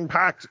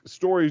action-packed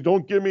stories.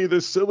 Don't give me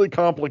this silly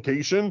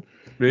complication.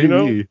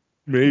 Maybe.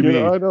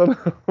 I don't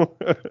know.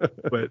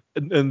 But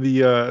and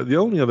the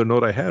only other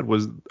note I had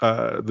was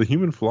the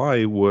Human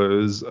Fly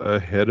was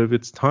ahead of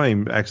its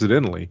time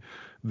accidentally.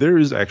 There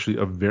is actually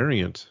a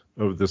variant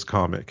of this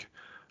comic.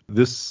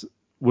 This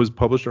was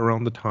published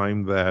around the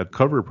time that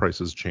cover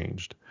prices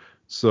changed.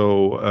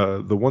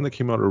 So the one that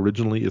came out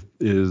originally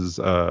is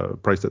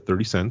priced at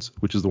 30 cents,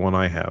 which is the one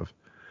I have.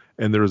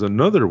 And there is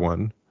another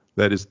one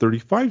that is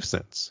 35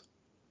 cents.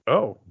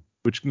 Oh.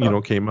 Which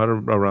came out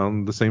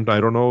around the same time. I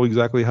don't know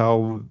exactly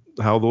how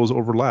those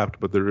overlapped,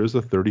 but there is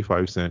a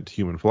 35-cent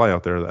Human Fly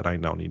out there that I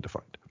now need to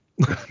find.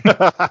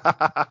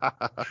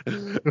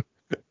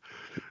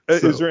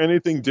 Is there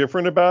anything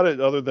different about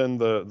it other than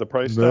the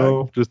price tag?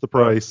 No, just the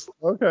price.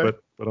 Okay.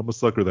 But I'm a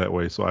sucker that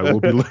way, so I will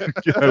be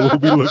I will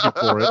be looking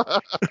for it.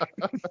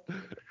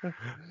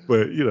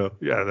 But yeah,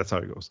 that's how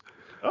it goes.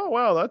 Oh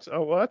wow, that's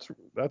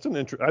an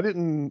interest.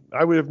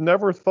 I would have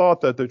never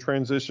thought that the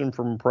transition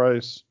from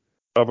price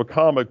of a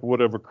comic would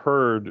have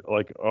occurred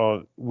like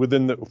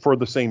for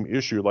the same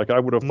issue. Like I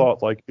would have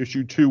thought like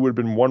issue 2 would have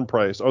been one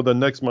price. Oh, the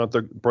next month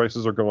the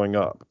prices are going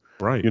up.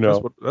 Right.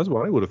 That's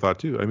what I would have thought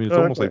too. I mean, it's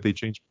almost like they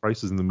changed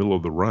prices in the middle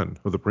of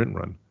the print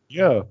run.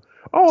 Yeah.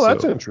 Oh,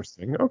 that's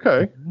interesting.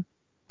 Okay.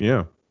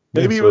 Yeah.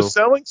 Maybe it was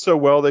selling so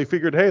well they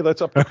figured, hey,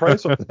 let's up the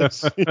price on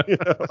this. I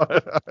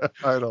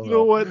don't know. You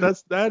know what?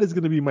 That is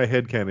going to be my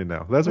headcanon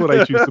now. That's what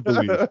I choose to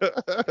believe.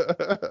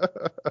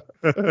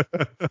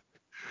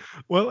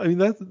 Well, I mean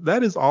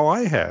that is all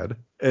I had,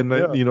 and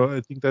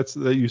I think that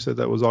you said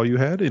that was all you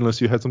had, unless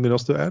you had something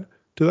else to add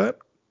to that.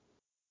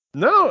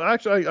 No,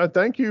 actually, I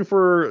thank you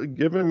for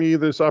giving me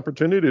this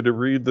opportunity to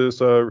read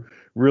this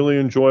really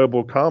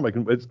enjoyable comic.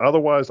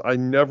 Otherwise,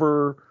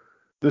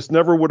 this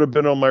never would have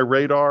been on my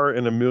radar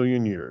in a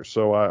million years.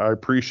 So I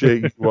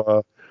appreciate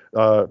you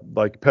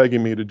like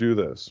pegging me to do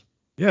this.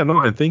 Yeah, no,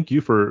 and thank you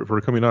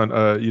for coming on.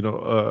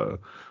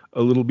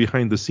 A little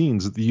behind the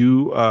scenes,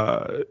 you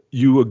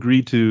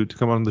agreed to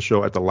come on the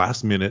show at the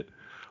last minute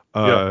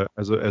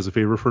as a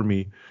favor for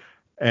me.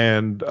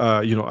 And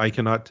I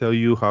cannot tell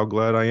you how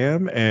glad I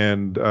am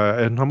and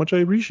how much I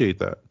appreciate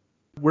that.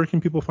 Where can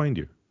people find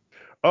you?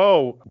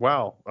 Oh,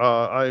 wow.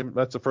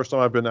 That's the first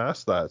time I've been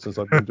asked that since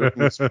I've been doing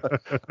this.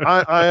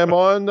 I am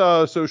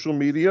on social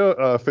media,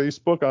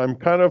 Facebook. I'm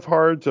kind of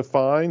hard to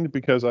find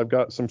because I've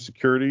got some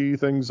security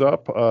things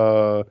up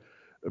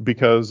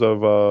because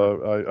of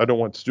I don't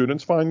want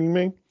students finding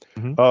me.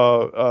 Mm-hmm.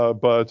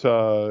 But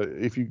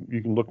if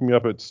you can look me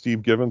up at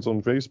Steve Givens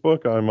on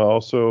Facebook. I'm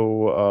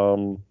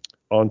also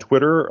on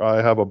Twitter.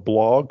 I have a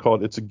blog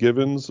called It's a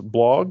Givens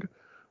blog.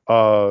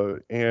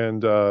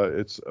 And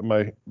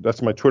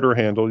that's my Twitter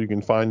handle. You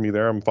can find me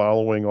there. I'm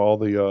following all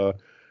the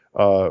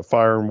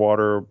Fire and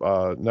Water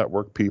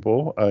Network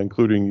people,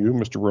 including you,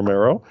 Mr.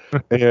 Romero.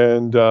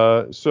 And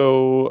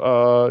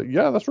so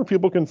that's where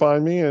people can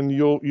find me. And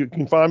you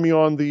can find me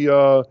on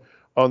the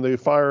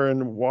Fire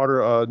and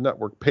Water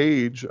Network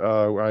page.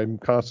 I'm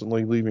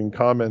constantly leaving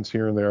comments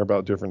here and there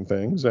about different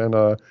things, and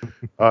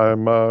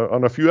I'm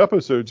on a few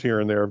episodes here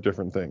and there of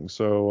different things,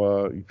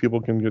 so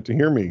people can get to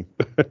hear me.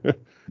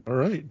 All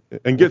right.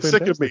 And get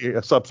sick of me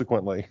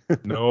subsequently.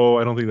 No,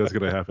 I don't think that's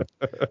going to happen.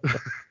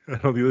 I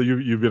don't think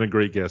you've been a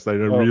great guest. I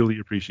really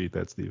appreciate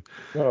that, Steve.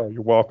 Oh,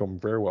 you're welcome.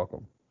 Very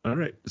welcome. All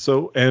right.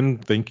 So,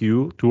 and thank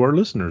you to our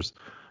listeners.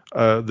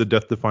 The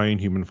Death Defying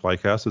Human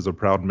Flycast is a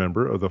proud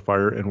member of the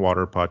Fire and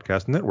Water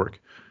Podcast Network.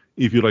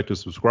 If you'd like to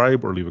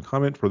subscribe or leave a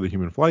comment for the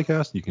Human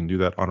Flycast, you can do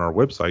that on our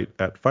website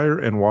at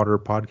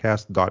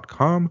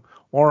fireandwaterpodcast.com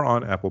or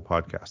on Apple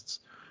Podcasts.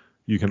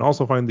 You can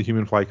also find the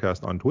Human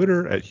Flycast on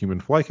Twitter at Human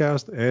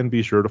Flycast, and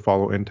be sure to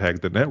follow and tag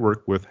the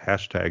network with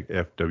hashtag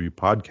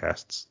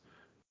FWPodcasts.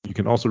 You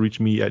can also reach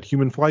me at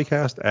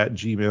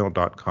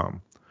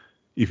humanflycast@gmail.com.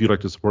 If you'd like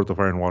to support the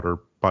Fire and Water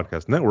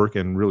Podcast Network,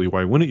 and really,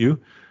 why wouldn't you,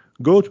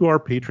 go to our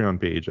Patreon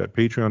page at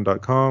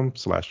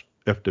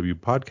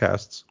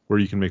patreon.com/FWPodcasts, where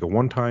you can make a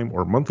one-time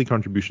or monthly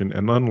contribution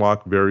and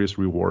unlock various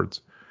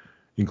rewards,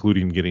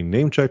 including getting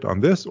name-checked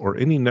on this or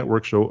any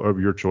network show of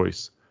your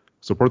choice.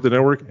 Support the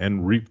network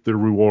and reap the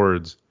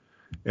rewards.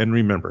 And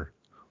remember,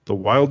 the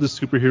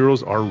wildest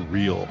superheroes are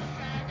real.